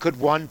 and he could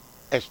run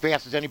as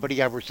fast as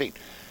anybody ever seen.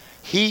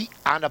 He,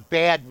 on a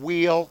bad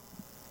wheel,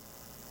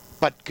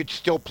 but could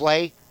still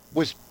play,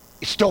 was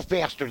still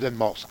faster than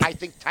most. I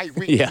think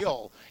Tyreek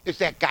Hill is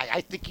that guy.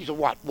 I think he's a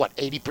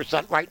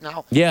 80% right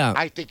now? Yeah.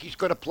 I think he's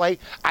going to play.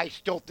 I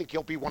still think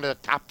he'll be one of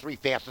the top 3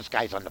 fastest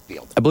guys on the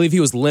field. I believe he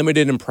was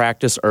limited in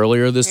practice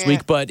earlier this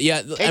week, but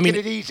taking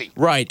it easy.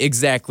 Right,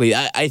 exactly.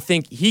 I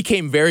think he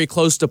came very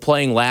close to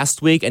playing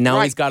last week, and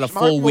now he's got a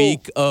full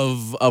week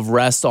of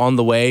rest on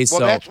the way.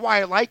 Well, that's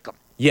why I like him.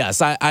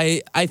 Yes,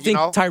 I think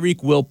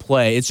Tyreek will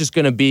play. It's just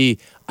going to be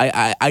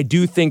I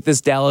do think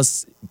this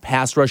Dallas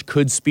pass rush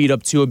could speed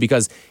up Tua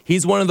because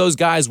he's one of those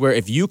guys where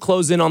if you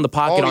close in on the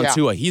pocket on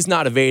Tua, he's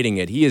not evading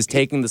it. He is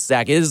taking the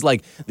sack. It is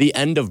like the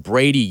end of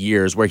Brady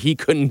years where he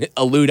couldn't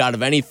elude out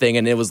of anything,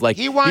 and it was like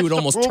he would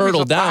almost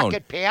turtle down.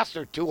 Pocket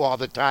passer too all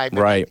the time.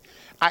 Right.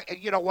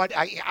 You know what?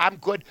 I'm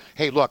good.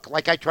 Hey, look,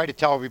 like I try to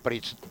tell everybody,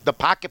 it's the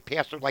pocket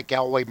passer like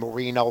Elway,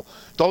 Marino.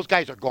 Those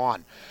guys are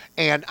gone.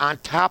 And on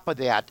top of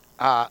that,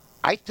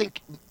 I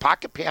think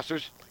pocket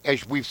passers,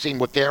 as we've seen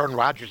with Aaron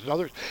Rodgers and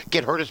others,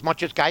 get hurt as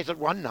much as guys that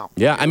run now.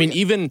 Yeah, I mean,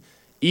 even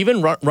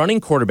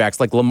running quarterbacks,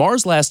 like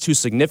Lamar's last 2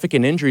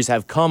 significant injuries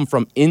have come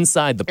from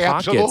inside the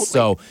pocket. Absolutely.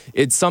 So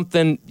it's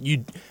something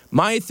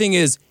my thing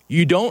is,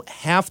 you don't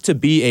have to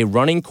be a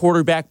running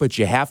quarterback, but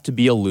you have to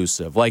be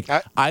elusive. Like,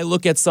 I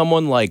look at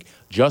someone like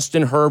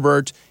Justin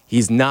Herbert.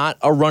 He's not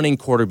a running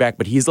quarterback,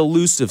 but he's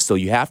elusive. So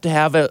you have to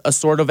have a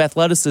sort of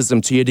athleticism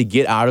to you to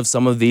get out of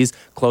some of these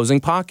closing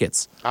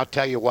pockets. I'll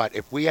tell you what,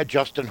 if we had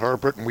Justin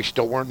Herbert and we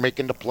still weren't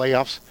making the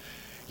playoffs,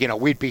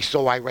 we'd be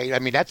so irate. I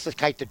mean, that's the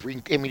type of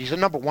dream. I mean, he's the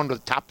number one of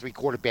the top 3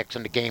 quarterbacks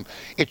in the game.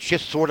 It's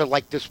just sort of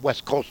like this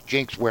West Coast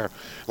jinx where,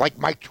 like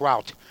Mike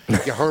Trout,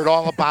 you heard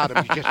all about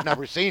him. You just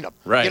never seen him.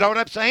 Right. You know what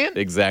I'm saying?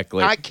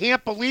 Exactly. I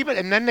can't believe it.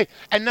 And then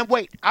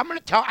wait,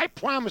 I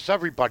promise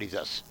everybody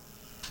this.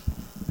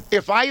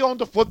 If I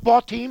owned a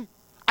football team,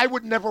 I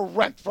would never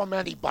rent from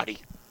anybody.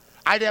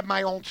 I'd have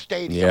my own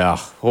stadium. Yeah.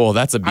 Oh,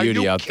 that's a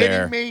beauty out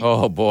there. Me?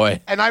 Oh,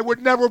 boy. And I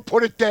would never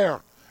put it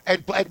there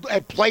and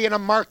play in a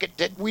market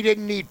that we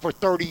didn't need for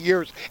 30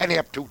 years and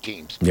have 2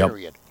 teams,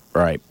 period.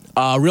 Right.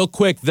 Real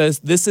quick,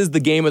 this is the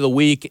game of the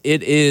week.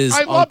 It is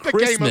I love the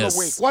Christmas. game of the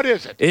week. What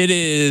is it? It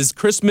is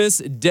Christmas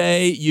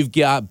Day. You've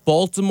got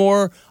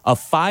Baltimore, a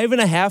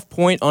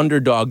 5.5-point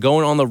underdog,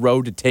 going on the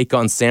road to take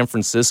on San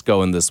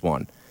Francisco in this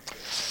one.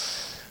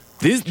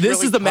 This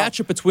really is the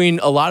matchup between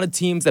a lot of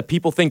teams that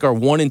people think are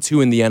 1 and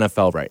 2 in the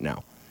NFL right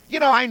now.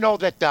 I know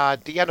that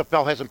the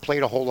NFL hasn't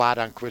played a whole lot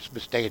on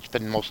Christmas Day. It's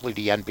been mostly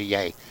the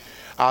NBA.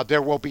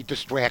 there will be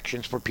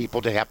distractions for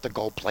people to have to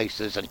go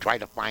places and try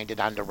to find it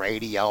on the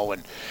radio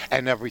and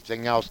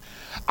everything else.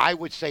 I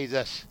would say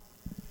this.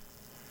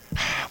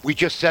 We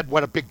just said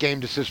what a big game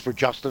this is for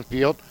Justin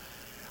Field.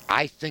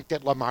 I think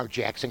that Lamar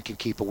Jackson can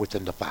keep it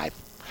within the 5.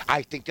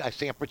 I think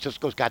San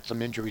Francisco's got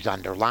some injuries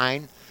on their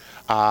line.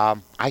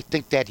 I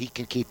think that he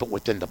can keep it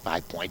within the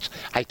 5 points.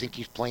 I think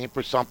he's playing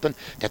for something.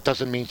 That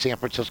doesn't mean San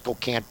Francisco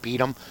can't beat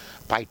him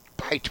by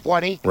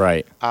 20.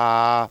 Right.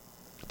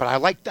 But I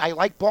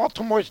like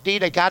Baltimore's D.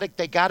 They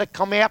gotta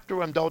come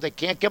after him though. They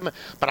can't give him.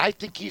 But I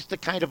think he's the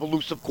kind of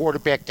elusive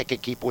quarterback that can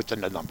keep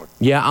within the number.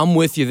 Yeah, I'm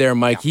with you there,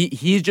 Mike. Yeah.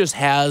 He just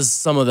has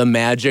some of the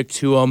magic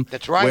to him.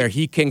 That's right. Where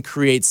he can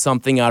create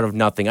something out of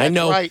nothing. That's I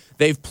know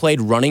they've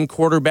played running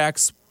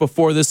quarterbacks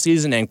before this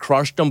season and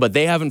crushed them, but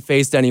they haven't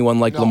faced anyone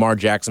like Lamar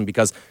Jackson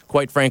because,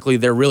 quite frankly,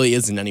 there really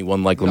isn't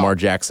anyone like Lamar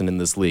Jackson in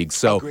this league.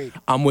 So Agreed.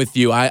 I'm with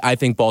you. I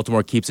think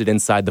Baltimore keeps it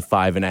inside the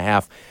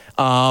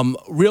 5.5.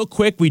 Real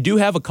quick, we do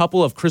have a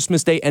couple of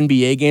Christmas Day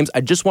NBA games.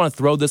 I just want to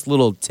throw this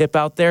little tip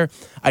out there.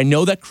 I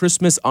know that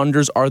Christmas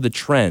unders are the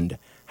trend.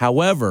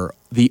 However,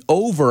 the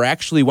over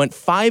actually went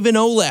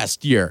 5-0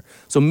 last year.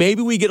 So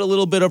maybe we get a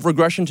little bit of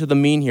regression to the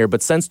mean here.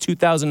 But since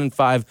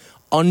 2005,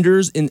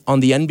 unders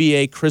on the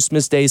NBA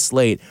Christmas Day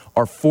slate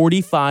are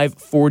 45,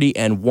 40,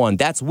 and 1.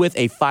 That's with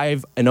a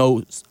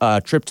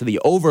 5-0 trip to the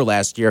over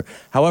last year.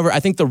 However,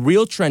 I think the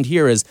real trend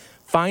here is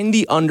find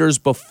the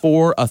unders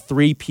before a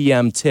 3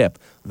 p.m. tip.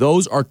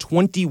 Those are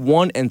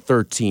 21 and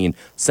 13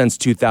 since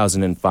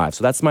 2005.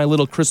 So that's my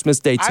little Christmas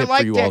Day tip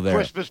for you all there. I like that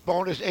Christmas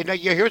bonus. And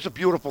here's a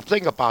beautiful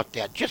thing about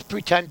that. Just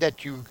pretend that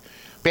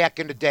back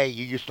in the day,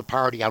 you used to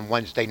party on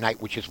Wednesday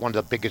night, which is one of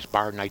the biggest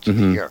bar nights of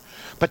the year.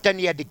 But then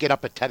you had to get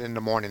up at 10 in the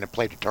morning and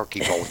play the turkey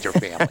bowl with your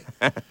family.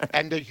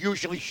 And the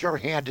usually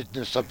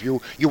sure-handedness of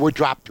you would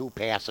drop 2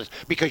 passes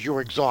because you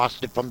were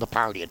exhausted from the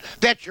partying.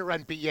 That's your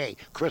NBA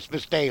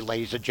Christmas Day,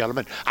 ladies and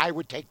gentlemen. I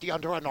would take the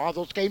under on all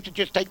those games and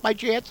just take my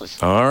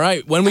chances. All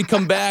right. When we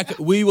come back,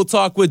 we will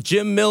talk with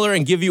Jim Miller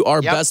and give you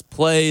our best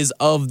plays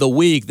of the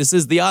week. This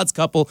is The Odds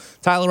Couple.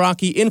 Tyler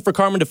Aki in for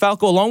Carmen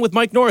DeFalco along with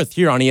Mike North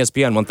here on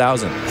ESPN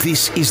 1000.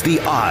 This is The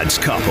Odds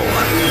Couple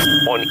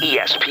on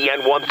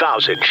ESPN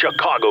 1000,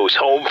 Chicago's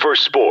home for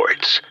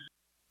sports.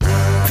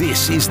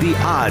 This is The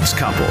Odds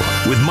Couple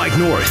with Mike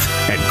North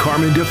and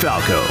Carmen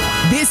DeFalco.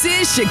 This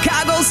is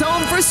Chicago's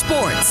home for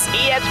sports.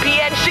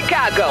 ESPN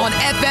Chicago on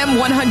FM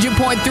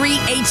 100.3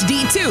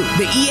 HD2,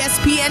 the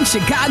ESPN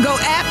Chicago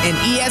app, and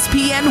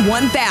ESPN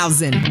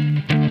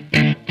 1000.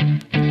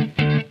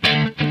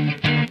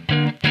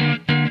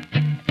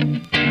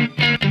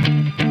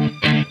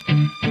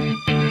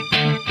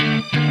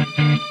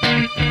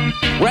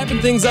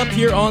 Wrapping things up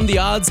here on The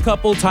Odds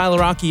Couple,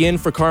 Tyler Aki in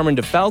for Carmen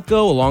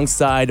DeFalco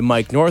alongside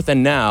Mike North.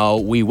 And now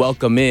we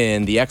welcome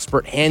in the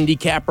expert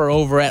handicapper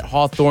over at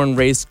Hawthorne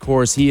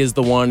Racecourse. He is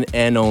the one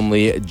and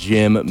only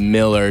Jim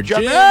Miller.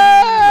 Jim!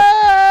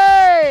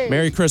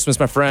 Merry Christmas,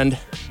 my friend.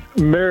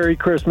 Merry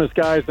Christmas,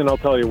 guys. And I'll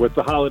tell you, with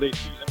the holiday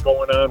season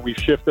going on, we've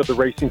shifted the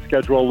racing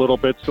schedule a little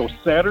bit. So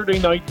Saturday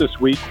night this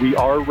week, we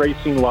are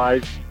racing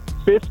live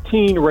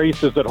 15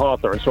 races at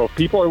Hawthorne. So if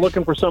people are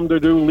looking for something to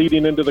do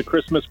leading into the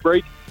Christmas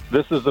break,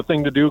 this is the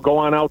thing to do. Go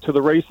on out to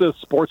the races.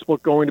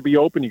 Sportsbook going to be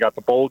open. You got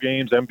the bowl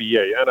games,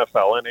 NBA,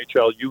 NFL,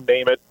 NHL, you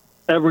name it,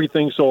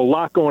 everything. So a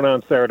lot going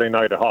on Saturday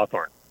night at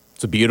Hawthorne.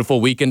 It's a beautiful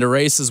weekend to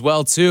race as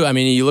well, too. I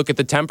mean, you look at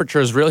the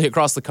temperatures really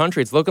across the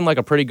country. It's looking like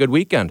a pretty good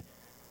weekend.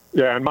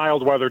 Yeah, and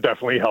mild weather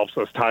definitely helps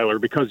us, Tyler,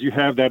 because you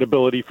have that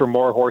ability for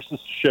more horses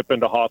to ship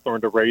into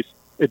Hawthorne to race.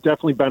 It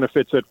definitely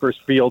benefits it for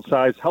field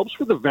size, helps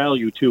for the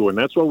value, too, and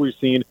that's what we've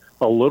seen,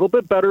 a little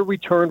bit better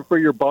return for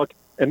your buck.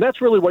 And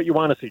that's really what you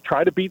want to see.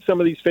 Try to beat some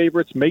of these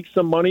favorites, make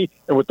some money,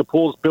 and with the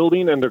pools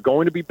building, and they're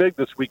going to be big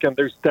this weekend,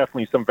 there's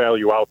definitely some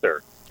value out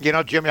there. You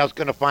know, Jimmy, I was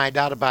going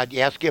to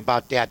ask you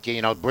about that,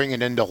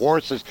 bringing in the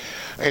horses.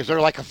 Is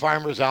there like a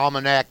farmer's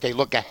almanac? They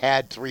look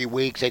ahead 3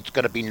 weeks, it's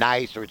going to be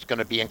nice or it's going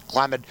to be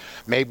inclement.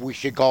 Maybe we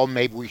should go,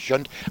 maybe we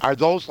shouldn't. Are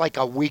those like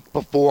a week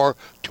before,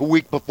 2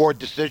 weeks before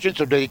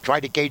decisions, or do they try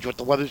to gauge what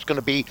the weather's going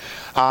to be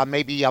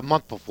maybe a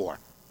month before?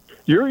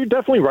 You're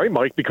definitely right,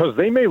 Mike, because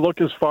they may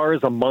look as far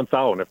as a month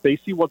out. And if they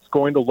see what's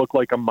going to look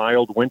like a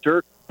mild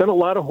winter, then a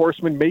lot of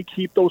horsemen may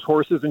keep those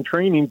horses in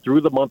training through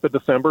the month of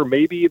December,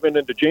 maybe even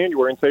into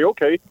January, and say,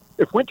 okay,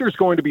 if winter's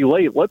going to be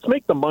late, let's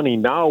make the money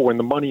now when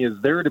the money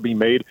is there to be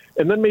made.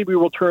 And then maybe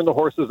we'll turn the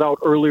horses out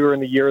earlier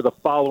in the year, the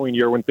following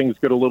year, when things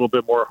get a little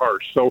bit more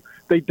harsh. So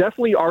they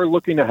definitely are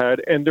looking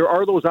ahead, and there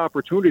are those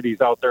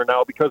opportunities out there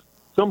now because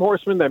some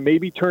horsemen that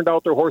maybe turned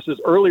out their horses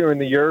earlier in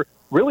the year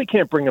really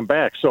can't bring them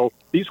back. So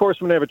these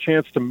horsemen have a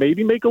chance to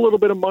maybe make a little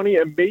bit of money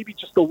and maybe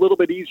just a little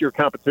bit easier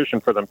competition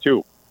for them,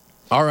 too.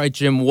 All right,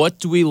 Jim, what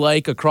do we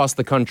like across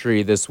the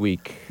country this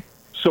week?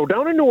 So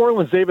down in New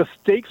Orleans, they have a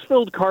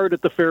stakes-filled card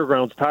at the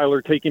fairgrounds,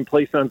 Tyler, taking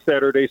place on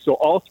Saturday. So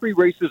all 3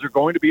 races are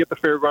going to be at the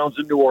fairgrounds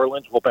in New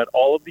Orleans. We'll bet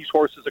all of these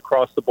horses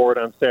across the board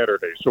on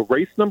Saturday. So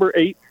race number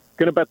 8,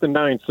 going to bet the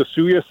 9,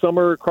 Sasuya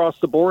Summer across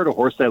the board, a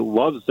horse that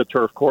loves the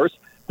turf course.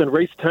 Then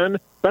race 10,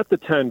 bet the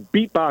 10,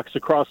 beat box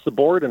across the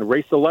board. And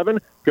race 11,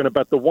 going to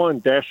bet the 1,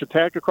 dash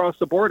attack across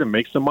the board and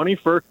make some money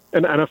for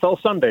an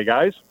NFL Sunday,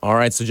 guys. All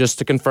right, so just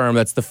to confirm,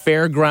 that's the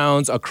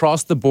fairgrounds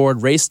across the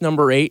board, race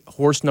number 8,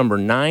 horse number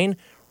 9,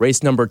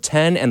 race number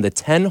 10, and the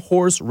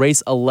 10-horse,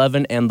 race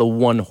 11, and the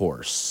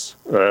 1-horse.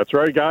 That's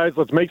right, guys.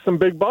 Let's make some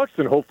big bucks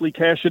and hopefully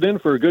cash it in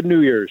for a good New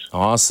Year's.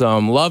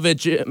 Awesome. Love it,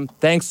 Jim.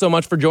 Thanks so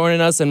much for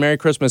joining us, and Merry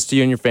Christmas to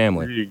you and your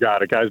family. You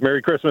got it, guys.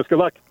 Merry Christmas. Good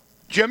luck.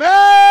 Jimmy!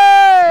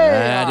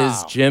 That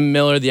is Jim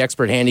Miller, the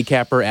expert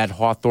handicapper at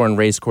Hawthorne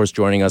Racecourse,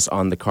 joining us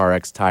on the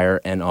CarX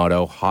Tire and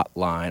Auto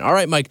Hotline. All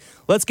right, Mike,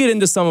 let's get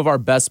into some of our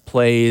best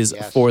plays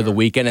for the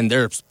weekend, and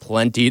there's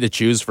plenty to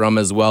choose from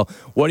as well.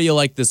 What do you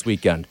like this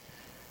weekend?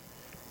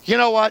 You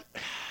know what?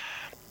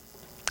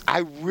 I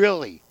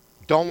really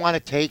don't want to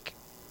take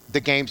the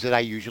games that I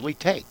usually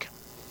take.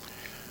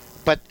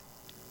 But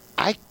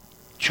I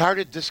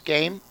charted this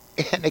game,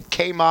 and it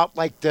came out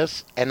like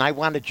this, and I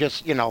want to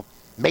just,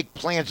 make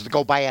plans to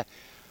go buy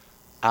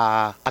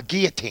a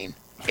guillotine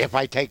if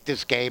I take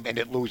this game and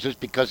it loses,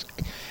 because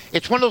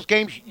it's one of those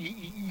games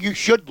you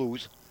should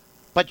lose,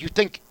 but you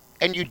think,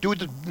 and you do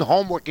the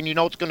homework, and you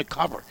know it's going to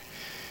cover.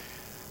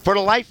 For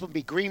the life of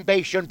me, Green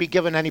Bay shouldn't be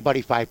giving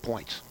anybody 5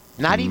 points.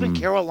 Not even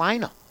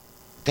Carolina.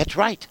 That's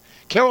right.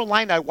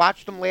 Carolina, I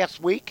watched them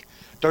last week.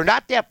 They're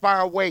not that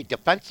far away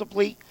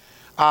defensively.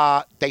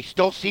 They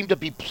still seem to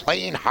be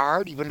playing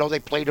hard, even though they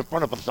played in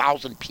front of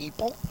 1,000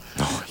 people.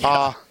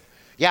 Oh,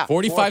 yeah.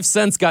 45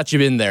 cents got you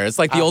in there. It's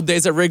like the old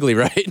days at Wrigley,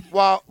 right?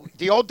 Well,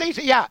 the old days,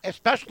 yeah,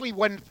 especially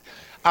when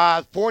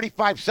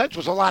 45 cents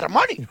was a lot of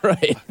money.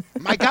 Right.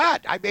 My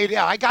God. I mean,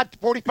 I got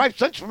 45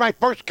 cents for my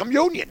first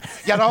communion.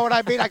 You know what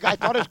I mean? I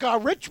thought I was a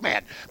rich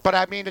man. But,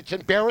 I mean, it's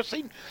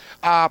embarrassing.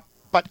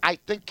 But I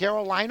think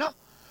Carolina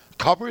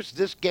covers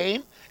this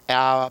game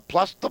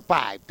plus the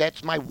 5.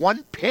 That's my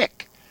one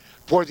pick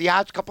for the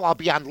odds couple. I'll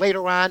be on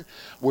later on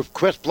with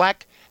Chris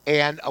Black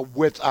and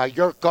with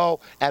Yurko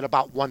at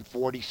about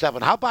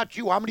 147. How about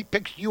you? How many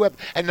picks do you have?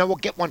 And then we'll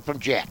get one from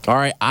Jack. All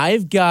right.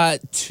 I've got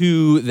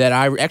 2 that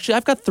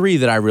I've got 3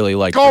 that I really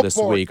like for this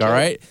week. All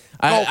right.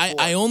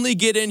 I only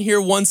get in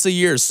here once a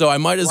year, so I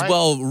might as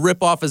well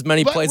rip off as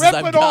many plays as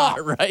I've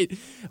got, right?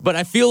 But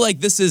I feel like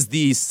this is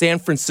the San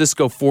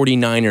Francisco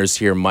 49ers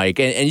here, Mike,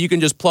 and you can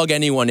just plug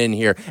anyone in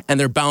here, and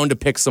they're bound to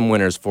pick some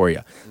winners for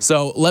you.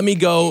 So let me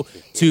go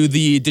to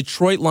the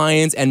Detroit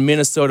Lions and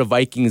Minnesota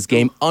Vikings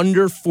game.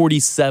 Under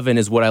 47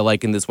 is what I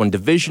like in this one.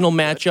 Divisional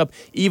matchup,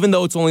 even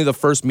though it's only the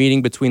first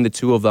meeting between the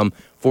two of them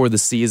for the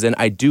season.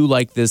 I do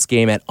like this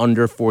game at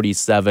under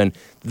 47.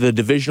 The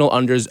divisional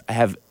unders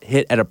have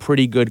hit at a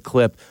pretty good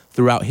clip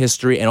throughout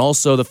history, and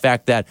also the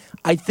fact that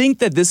I think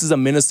that this is a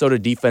Minnesota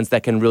defense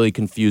that can really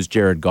confuse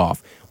Jared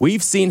Goff.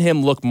 We've seen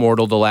him look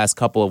mortal the last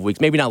couple of weeks,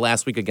 maybe not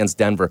last week against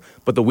Denver,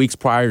 but the weeks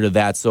prior to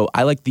that. So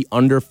I like the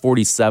under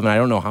 47. I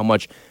don't know how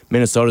much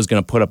Minnesota's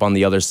going to put up on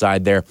the other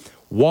side there.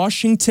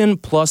 Washington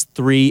plus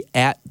 3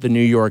 at the New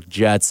York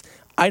Jets.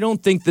 I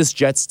don't think this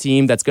Jets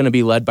team that's going to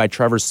be led by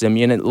Trevor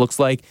Siemian, it looks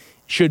like,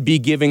 should be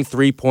giving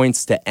 3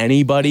 points to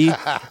anybody.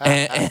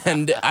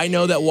 and I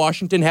know that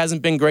Washington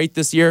hasn't been great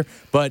this year,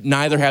 but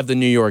neither have the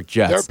New York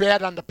Jets. They're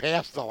bad on the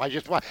pass, though. I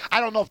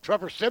don't know if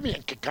Trevor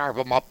Siemian can carve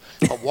them up,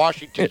 but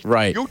Washington's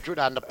right. putrid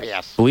on the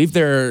pass. I believe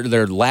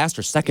they're last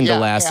or second to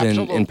last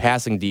in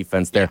passing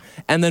defense there.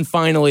 Yeah. And then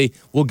finally,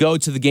 we'll go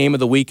to the game of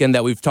the weekend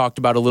that we've talked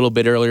about a little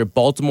bit earlier,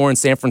 Baltimore and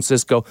San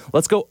Francisco.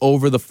 Let's go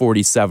over the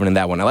 47 in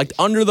that one. I liked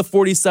under the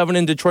 47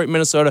 in Detroit,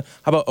 Minnesota.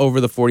 How about over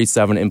the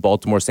 47 in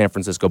Baltimore, San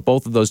Francisco?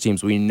 Both of those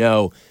teams we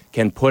know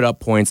can put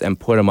up points and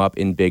put them up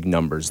in big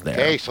numbers there.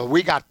 Okay, so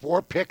we got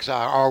 4 picks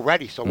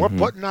already, so we're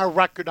putting our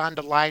record on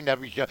the line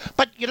every year.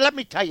 But let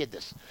me tell you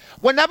this.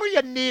 Whenever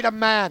you need a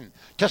man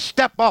to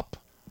step up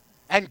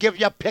and give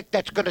you a pick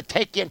that's going to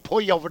take you and pull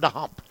you over the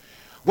hump,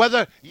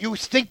 whether you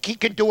think he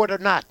can do it or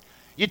not,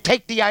 you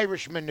take the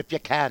Irishman if you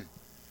can.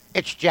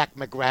 It's Jack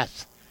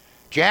McGrath.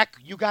 Jack,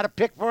 you got a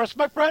pick for us,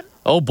 my friend?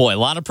 Oh, boy, a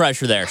lot of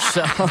pressure there.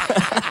 So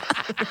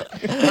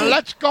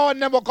let's go,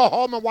 and then we'll go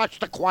home and watch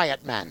The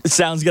Quiet Man.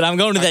 Sounds good. I'm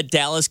going to that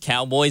Dallas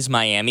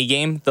Cowboys-Miami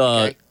game.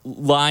 The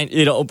line,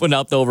 it opened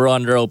up, the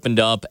over-under opened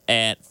up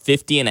at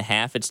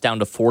 50.5. It's down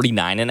to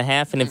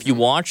 49.5. And if you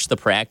watch the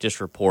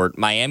practice report,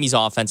 Miami's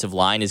offensive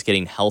line is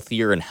getting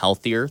healthier and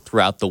healthier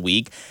throughout the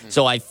week.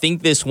 So I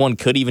think this one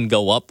could even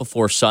go up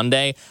before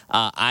Sunday.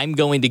 I'm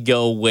going to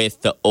go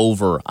with the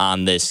over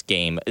on this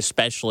game,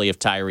 especially if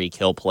Tyreek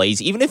Hill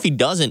plays. Even if he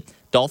doesn't,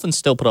 Dolphins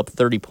still put up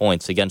 30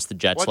 points against the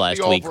Jets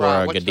last week for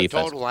a good defense.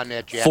 What's the total on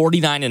that, Jack?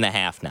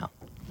 49.5 now.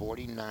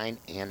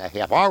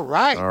 49.5. All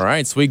right. All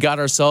right. So we got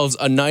ourselves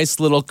a nice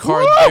little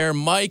card there.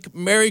 Mike,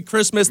 Merry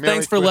Christmas.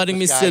 Thanks for letting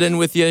me sit in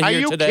with you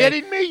here today. Are you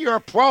kidding me? You're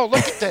a pro. Look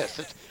at this.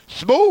 It's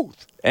smooth.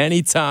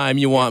 Anytime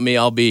you want me,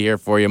 I'll be here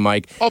for you,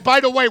 Mike. Oh, by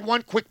the way,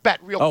 one quick bet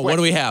real quick. Oh, what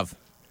do we have?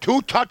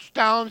 2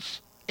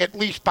 touchdowns, at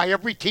least, by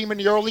every team in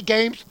the early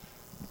games.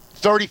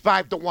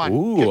 35-1.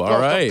 Ooh, all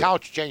right. Some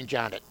couch change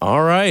on it.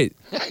 All right.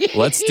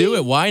 Let's do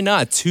it. Why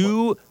not?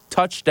 2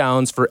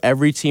 touchdowns for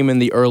every team in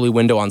the early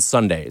window on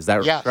Sunday. Is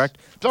that correct?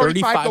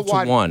 35 to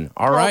 1.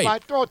 All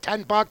right. Throw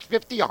 $10,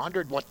 50,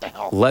 100. What the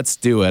hell? Let's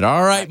do it.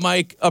 All right,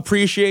 Mike.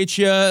 Appreciate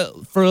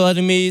you for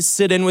letting me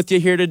sit in with you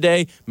here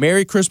today.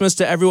 Merry Christmas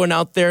to everyone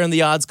out there in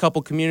the Odds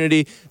Couple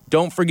community.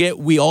 Don't forget,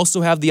 we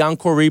also have the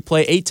Encore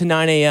replay, 8 to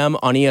 9 a.m.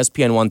 on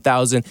ESPN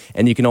 1000,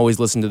 and you can always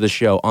listen to the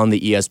show on the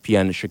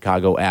ESPN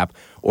Chicago app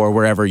or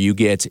wherever you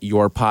get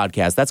your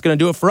podcast. That's going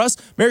to do it for us.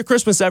 Merry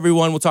Christmas,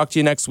 everyone. We'll talk to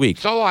you next week.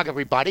 So long,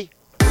 everybody.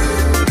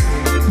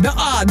 The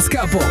Odds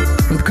Couple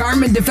with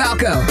Carmen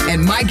DeFalco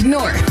and Mike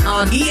North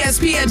on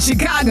ESPN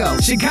Chicago,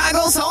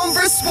 Chicago's home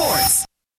for sports.